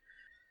 But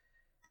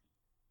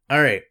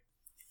all right,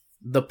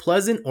 the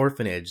Pleasant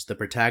Orphanage the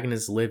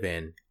protagonists live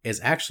in is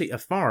actually a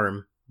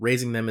farm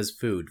raising them as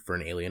food for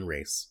an alien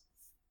race.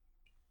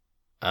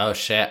 Oh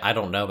shit, I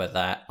don't know about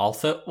that.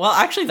 Also, well,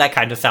 actually that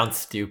kind of sounds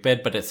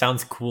stupid, but it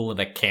sounds cool in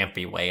a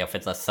campy way if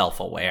it's a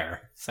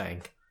self-aware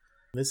thing.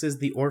 This is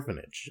The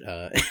Orphanage.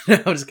 No,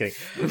 I'm just kidding.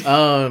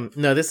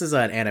 No, this is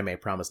an anime,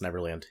 Promised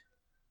Neverland.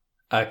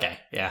 Okay,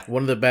 yeah.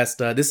 One of the best,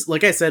 this,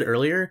 like I said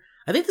earlier,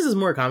 I think this is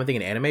more a common thing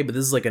in anime, but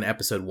this is like an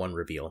episode 1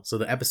 reveal. So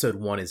the episode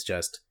 1 is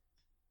just,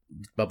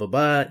 blah, blah,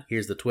 blah,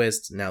 here's the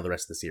twist, now the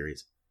rest of the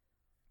series.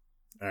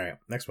 Alright,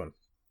 next one.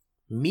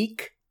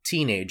 Meek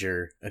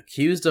teenager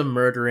accused of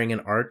murdering an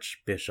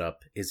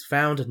archbishop is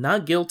found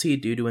not guilty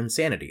due to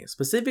insanity,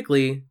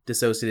 specifically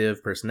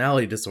dissociative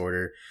personality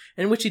disorder,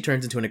 in which he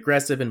turns into an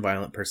aggressive and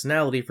violent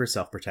personality for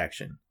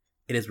self-protection.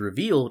 It is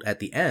revealed at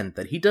the end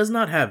that he does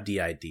not have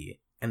DID,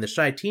 and the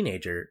shy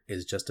teenager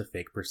is just a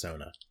fake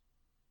persona.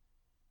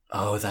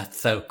 Oh, that's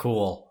so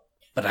cool.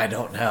 But I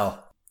don't know.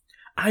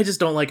 I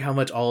just don't like how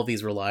much all of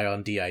these rely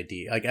on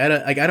DID. Like I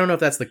don't know if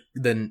that's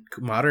the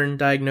modern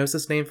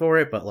diagnosis name for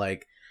it, but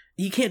like,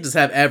 you can't just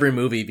have every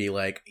movie be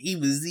like, he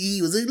was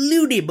a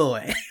loony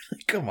boy.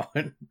 Come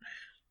on.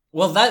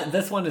 Well,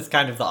 this one is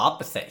kind of the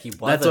opposite. He was.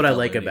 That's what I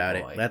like about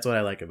it. That's what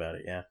I like about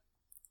it. Yeah.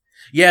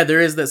 Yeah, there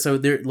is that. So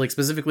there, like,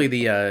 specifically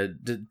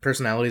the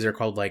personalities are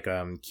called like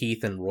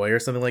Keith and Roy or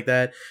something like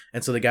that.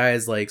 And so the guy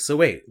is like, so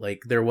wait,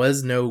 like there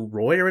was no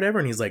Roy or whatever,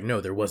 and he's like,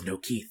 no, there was no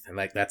Keith, and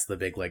like that's the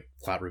big like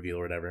plot reveal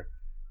or whatever.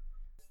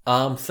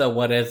 So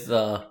what is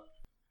the?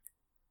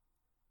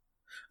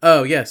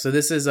 Oh yeah, so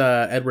this is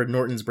Edward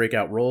Norton's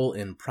breakout role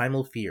in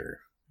Primal Fear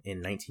in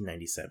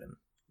 1997,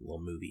 little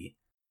movie.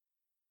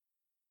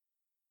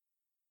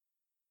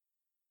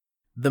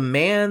 The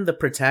man the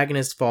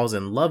protagonist falls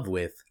in love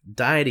with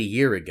died a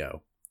year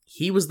ago.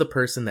 He was the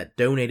person that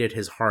donated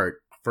his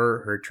heart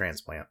for her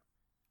transplant.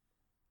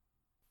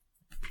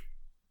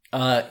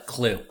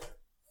 Clue.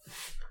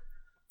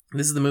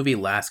 This is the movie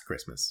Last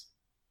Christmas.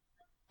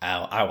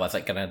 Oh, I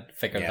wasn't gonna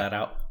figure that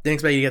out. Didn't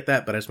expect you to get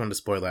that, but I just wanted to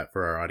spoil that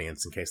for our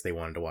audience in case they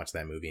wanted to watch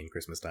that movie in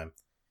Christmas time.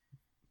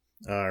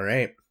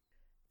 Alright.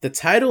 The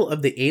title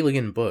of the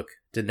Alien book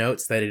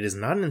denotes that it is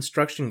not an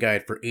instruction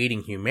guide for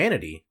aiding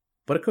humanity,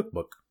 but a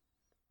cookbook.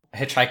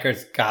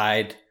 Hitchhiker's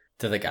Guide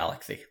to the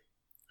Galaxy.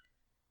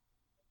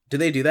 Do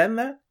they do that in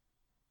that?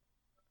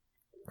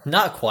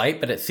 Not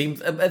quite, but it seems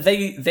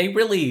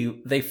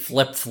they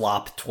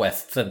flip-flop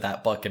twists in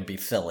that book and be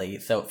silly,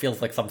 so it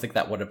feels like something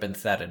that would have been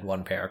said in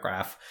one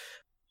paragraph.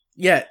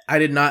 Yeah, I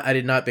did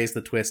not base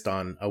the twist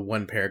on a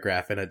one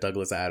paragraph in a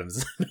Douglas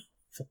Adams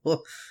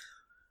novel.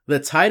 The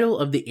title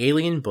of the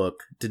Alien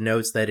book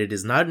denotes that it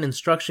is not an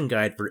instruction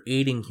guide for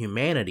aiding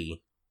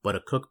humanity, but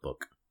a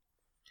cookbook.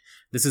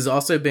 This has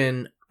also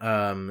been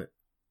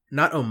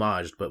not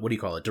homaged, but what do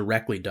you call it?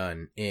 Directly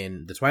done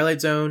in The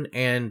Twilight Zone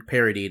and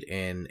parodied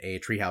in A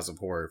Treehouse of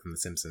Horror from The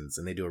Simpsons,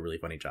 and they do a really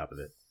funny job of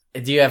it.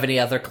 Do you have any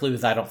other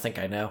clues? I don't think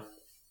I know.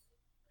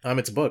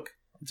 It's a book.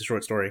 It's a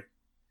short story.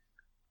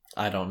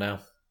 I don't know.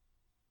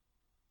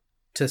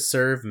 To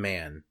Serve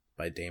Man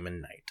by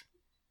Damon Knight.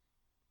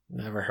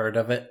 Never heard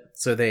of it.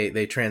 So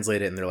they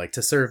translate it and they're like,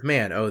 to serve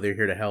man. Oh, they're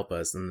here to help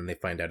us. And then they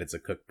find out it's a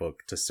cookbook,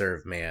 to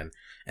serve man.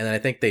 And then I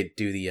think they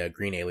do the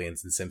Green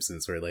Aliens and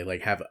Simpsons where they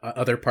like have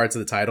other parts of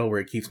the title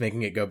where it keeps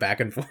making it go back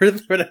and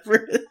forth,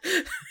 whatever.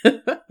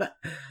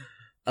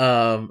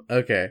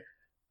 Okay.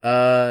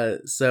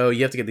 So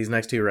you have to get these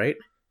next two, right?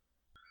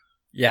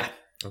 Yeah.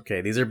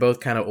 Okay, these are both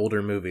kind of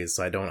older movies,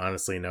 so I don't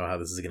honestly know how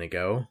this is going to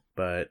go.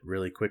 But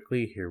really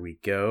quickly, here we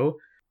go.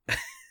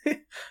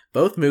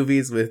 Both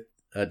movies with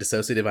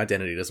dissociative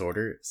identity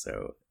disorder.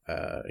 So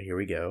here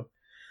we go.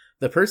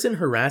 The person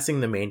harassing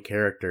the main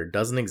character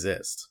doesn't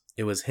exist.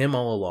 It was him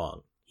all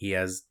along. He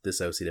has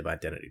dissociative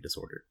identity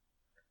disorder.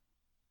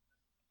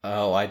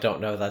 Oh, I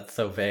don't know. That's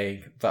so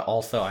vague. But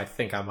also, I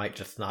think I might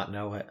just not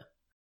know it.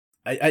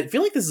 I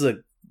feel like this is a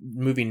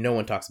movie no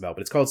one talks about,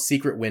 but it's called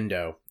Secret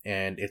Window.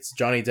 And it's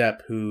Johnny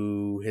Depp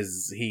who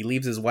he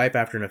leaves his wife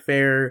after an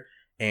affair.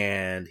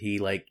 And he,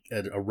 like,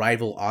 a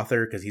rival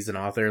author, because he's an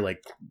author,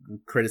 like,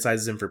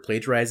 criticizes him for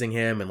plagiarizing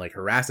him and, like,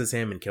 harasses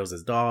him and kills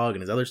his dog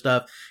and his other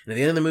stuff. And at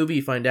the end of the movie,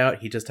 you find out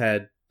he just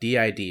had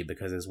DID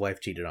because his wife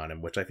cheated on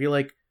him, which I feel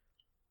like,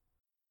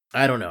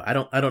 I don't know. I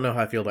don't know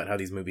how I feel about how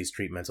these movies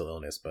treat mental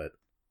illness, but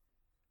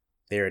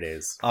there it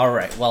is. All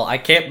right. Well, I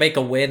can't make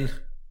a win,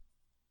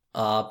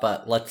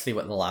 but let's see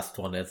what the last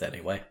one is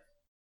anyway.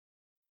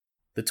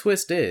 The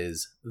twist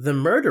is, the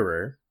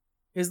murderer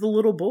is the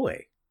little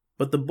boy.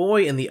 But the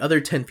boy and the other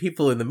 10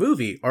 people in the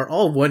movie are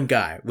all one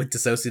guy with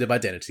dissociative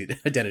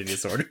identity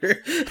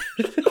disorder.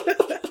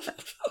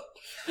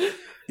 Do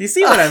you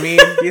see what I mean?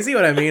 Do you see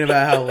what I mean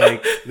about how,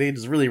 like, they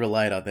just really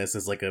relied on this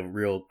as, like, a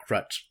real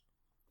crutch?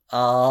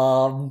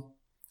 Pokemon.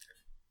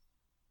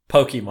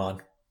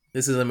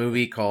 This is a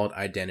movie called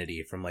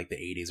Identity from, like, the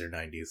 80s or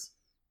 90s.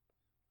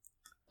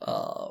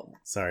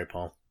 Sorry,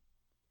 Paul.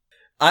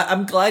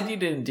 I'm glad you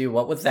didn't do,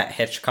 what was that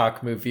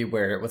Hitchcock movie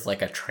where it was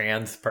like a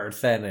trans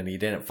person and he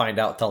didn't find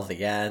out till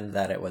the end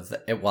that it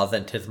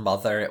wasn't his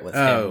mother, it was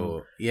him.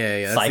 Oh,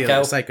 yeah.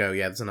 Psycho? Psycho,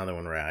 yeah, that's another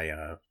one where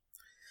I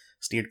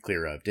steered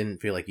clear of. Didn't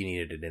feel like you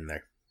needed it in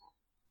there.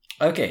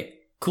 Okay,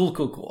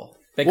 cool.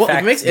 Big well,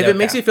 facts, if it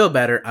makes you feel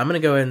better, I'm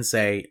going to go ahead and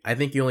say, I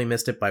think you only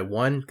missed it by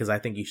one, because I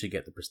think you should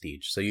get the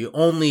prestige. So you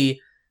only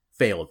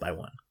failed by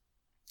one.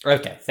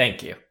 Okay,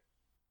 thank you.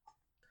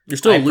 You're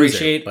still a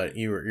loser, but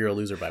you're a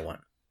loser by one.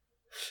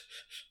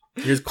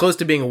 You're as close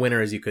to being a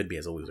winner as you could be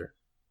as a loser.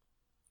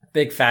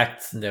 Big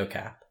facts, no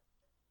cap.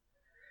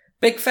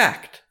 Big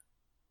fact.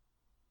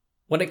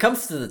 When it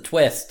comes to the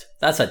twist,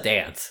 that's a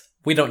dance.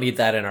 We don't need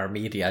that in our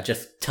media.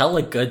 Just tell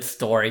a good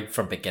story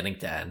from beginning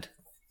to end.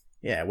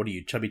 Yeah, what are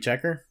you, Chubby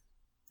Checker?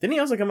 Didn't he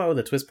also come out with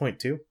a twist point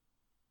 2?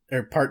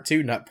 Or part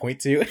 2, not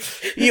point 2?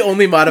 He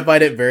only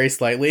modified it very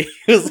slightly.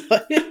 It was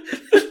like...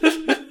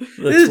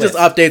 this is just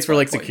updates for,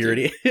 like,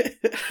 security.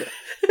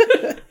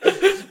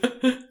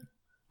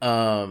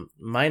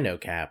 My no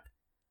cap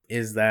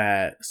is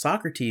that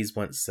Socrates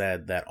once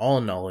said that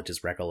all knowledge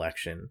is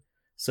recollection.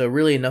 So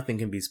really nothing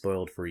can be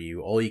spoiled for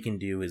you. All you can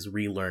do is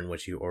relearn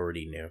what you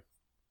already knew.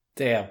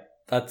 Damn,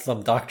 that's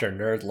some Dr.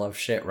 Nerdlove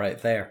shit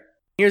right there.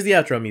 Here's the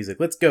outro music.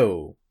 Let's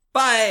go.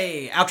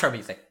 Bye! Outro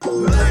music.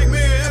 Black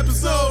Man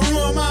episode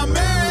ruin my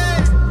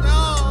man.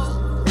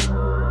 No.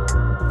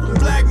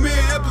 Black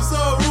Man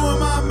episode ruin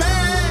my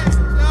man.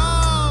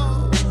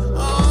 No.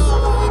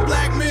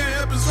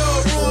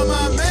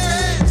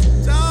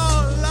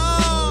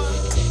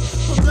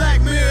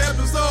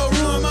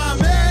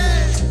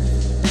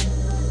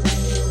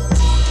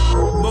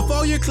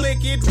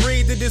 it,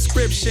 read the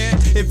description.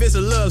 If it's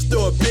a love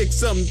story, pick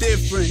something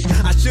different.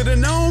 I should've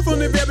known from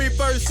the very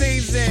first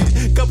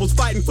season. Couples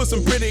fighting for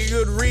some pretty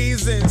good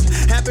reasons.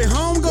 Happy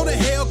home go to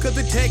hell cause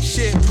of tech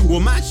shit. Well,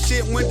 my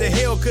shit went to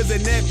hell cause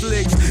of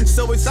Netflix.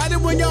 So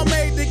excited when y'all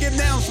made the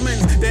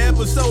announcements. The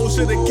episode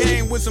should've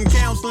came with some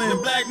counseling. The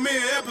Black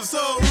Mirror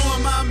episode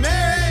ruined my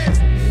marriage.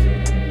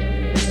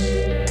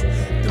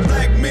 The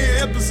Black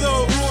Mirror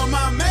episode ruined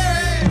my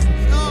marriage.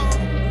 Oh.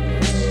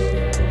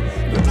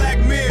 The Black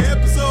Mirror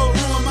episode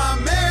ruined my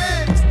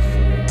marriage.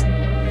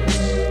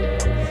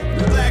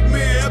 The Black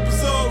Mirror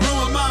episode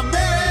ruined my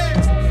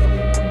marriage.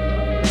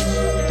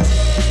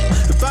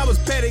 If I was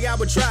petty, I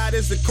would try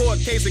this a court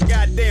case. A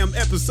goddamn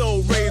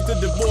episode raised the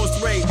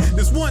divorce rate.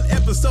 This one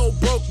episode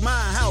broke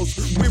my house.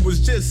 We was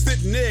just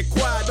sitting there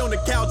quiet on the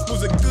couch.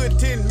 Was a good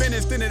 10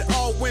 minutes, then it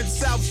all went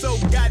south. So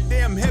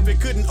goddamn heavy,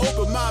 couldn't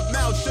open my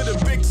mouth.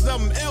 Should've picked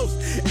something else,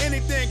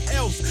 anything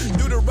else.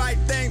 Do the right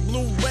thing,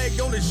 blue rag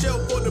on the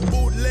shelf for the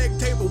bootleg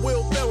table.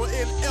 Will Ferrell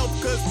in Elf,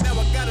 cause now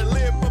I gotta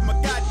live for my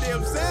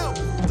goddamn self.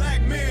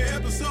 Black Mirror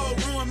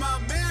episode ruined my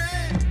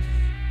marriage.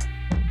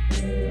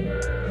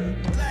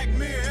 Black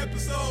Mirror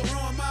episode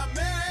ruined my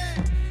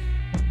marriage.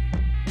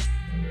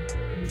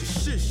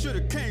 This shit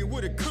shoulda came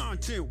with a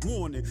content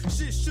warning.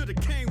 Shit shoulda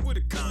came with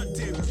a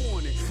content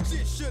warning.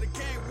 Shit shoulda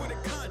came with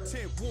a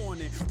content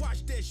warning.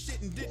 Watch that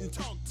shit and didn't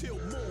talk till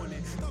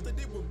morning. Thought the